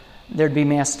 there'd be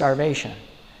mass starvation.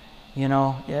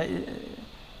 The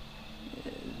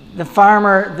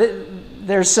farmer,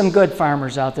 there's some good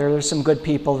farmers out there. There's some good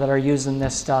people that are using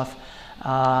this stuff.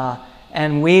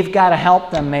 And we've got to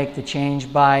help them make the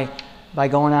change by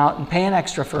going out and paying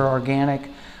extra for organic.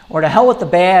 Or to hell with the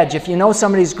badge. If you know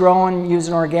somebody's growing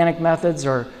using organic methods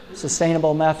or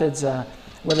sustainable methods,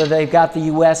 whether they've got the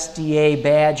USDA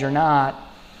badge or not,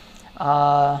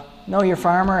 know your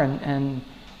farmer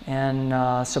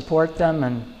and support them,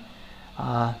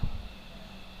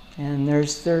 and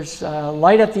there's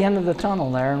light at the end of the tunnel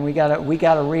there, and we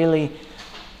gotta really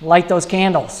light those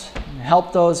candles and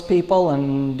help those people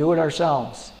and do it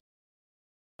ourselves.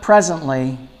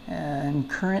 Presently, in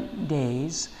current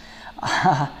days,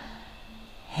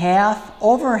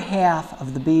 over half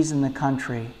of the bees in the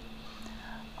country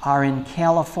are in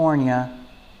California,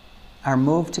 are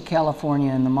moved to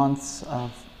California in the months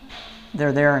of,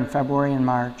 they're there in February and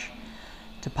March.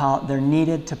 They're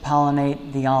needed to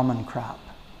pollinate the almond crop.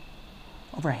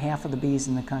 Over half of the bees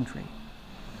in the country.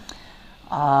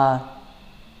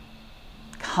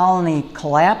 Colony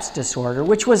collapse disorder,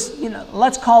 which was,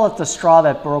 let's call it the straw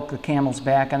that broke the camel's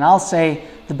back, and I'll say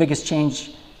the biggest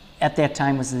change at that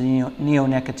time was the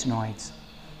neonicotinoids.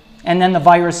 And then the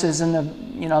viruses,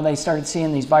 and they started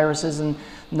seeing these viruses, and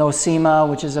nosema,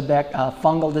 which is a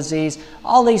fungal disease,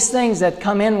 all these things that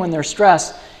come in when they're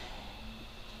stressed.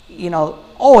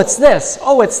 Oh, it's this,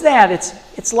 oh, it's that,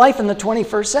 it's life in the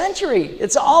 21st century.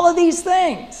 It's all of these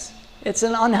things. It's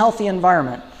an unhealthy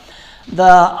environment. The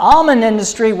almond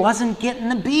industry wasn't getting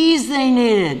the bees they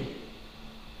needed.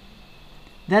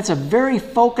 That's a very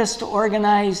focused,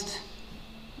 organized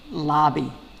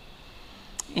lobby.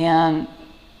 And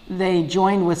they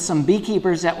joined with some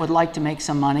beekeepers that would like to make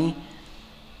some money,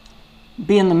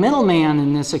 being the middleman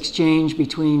in this exchange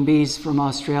between bees from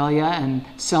Australia and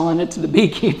selling it to the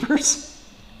beekeepers.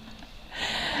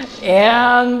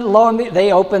 And lo and behold,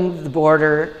 they opened the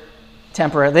border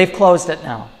temporarily. They've closed it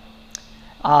now.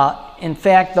 In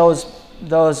fact, those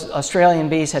Australian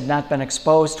bees had not been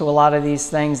exposed to a lot of these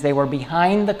things. They were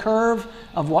behind the curve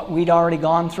of what we'd already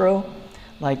gone through.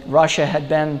 Like Russia had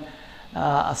been,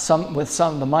 with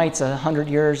some of the mites, 100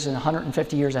 years and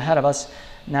 150 years ahead of us.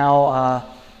 Now,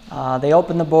 they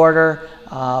opened the border,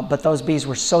 but those bees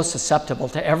were so susceptible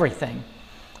to everything.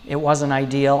 It wasn't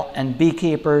ideal, and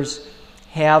beekeepers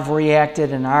have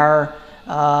reacted and are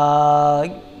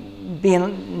not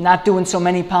doing so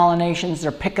many pollinations.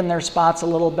 They're picking their spots a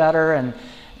little better,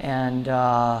 and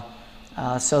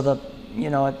so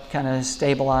it kind of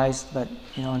stabilized. But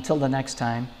until the next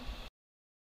time,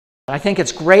 I think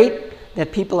it's great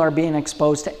that people are being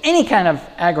exposed to any kind of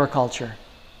agriculture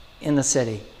in the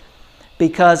city,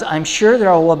 because I'm sure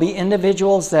there will be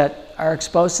individuals that are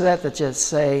exposed to that just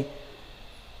say,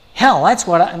 hell, that's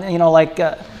what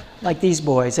like these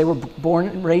boys. They were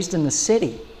raised in the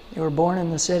city. They were born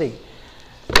in the city.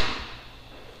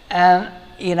 And,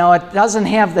 it doesn't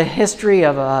have the history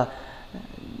of a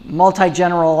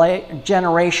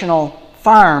multi-generational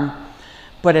farm,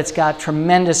 but it's got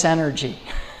tremendous energy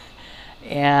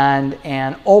and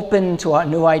open to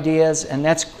new ideas, and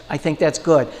I think that's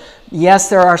good. Yes,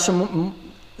 there are some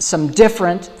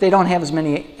different, they don't have as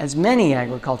many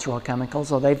agricultural chemicals,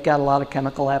 so they've got a lot of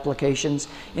chemical applications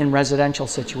in residential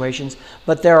situations,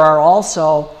 but there are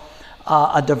also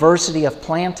a diversity of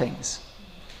plantings,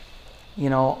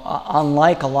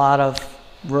 unlike a lot of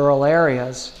rural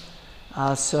areas.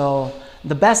 So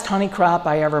the best honey crop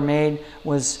I ever made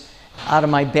was out of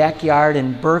my backyard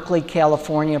in Berkeley,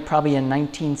 California, probably in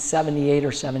 1978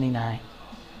 or 79.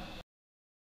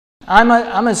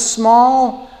 I'm a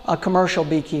small a commercial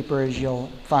beekeeper, as you'll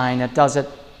find, that does it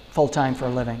full-time for a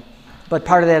living. But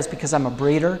part of that is because I'm a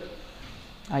breeder.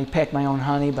 I pack my own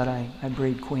honey, but I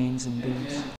breed queens and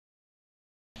bees.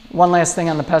 One last thing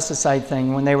on the pesticide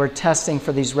thing. When they were testing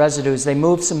for these residues, they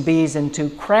moved some bees into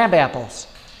crab apples.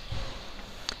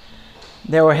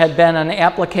 There had been an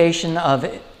application of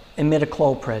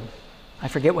imidacloprid. I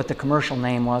forget what the commercial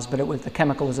name was, but the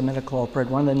chemical was imidacloprid,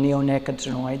 one of the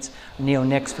neonicotinoids,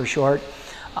 neonics for short.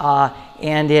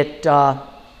 And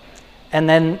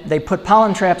then they put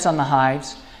pollen traps on the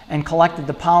hives and collected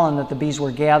the pollen that the bees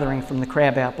were gathering from the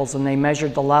crab apples, and they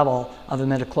measured the level of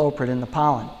imidacloprid in the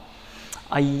pollen.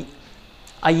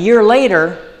 A year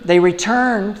later, they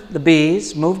returned the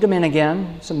bees, moved them in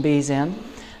again, some bees in,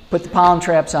 put the pollen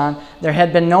traps on. There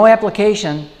had been no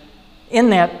application in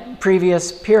that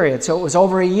previous period, so it was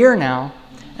over a year now,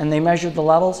 and they measured the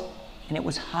levels, and it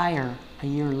was higher a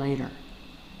year later.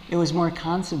 It was more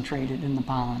concentrated in the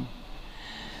pollen.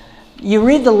 You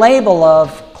read the label of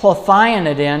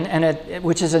clothianidin,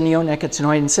 which is a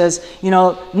neonicotinoid, and says,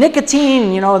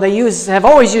 nicotine, they have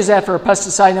always used that for a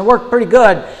pesticide, and it worked pretty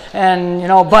good, and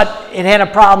but it had a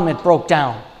problem, it broke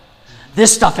down.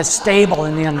 This stuff is stable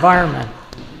in the environment.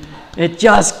 It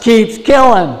just keeps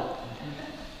killing.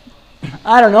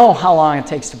 I don't know how long it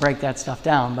takes to break that stuff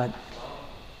down, but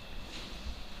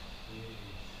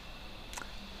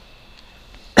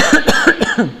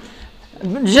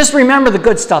just remember the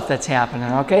good stuff that's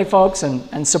happening, okay, folks,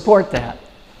 and support that.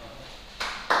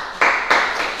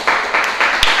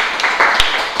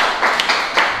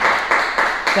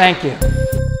 Thank you.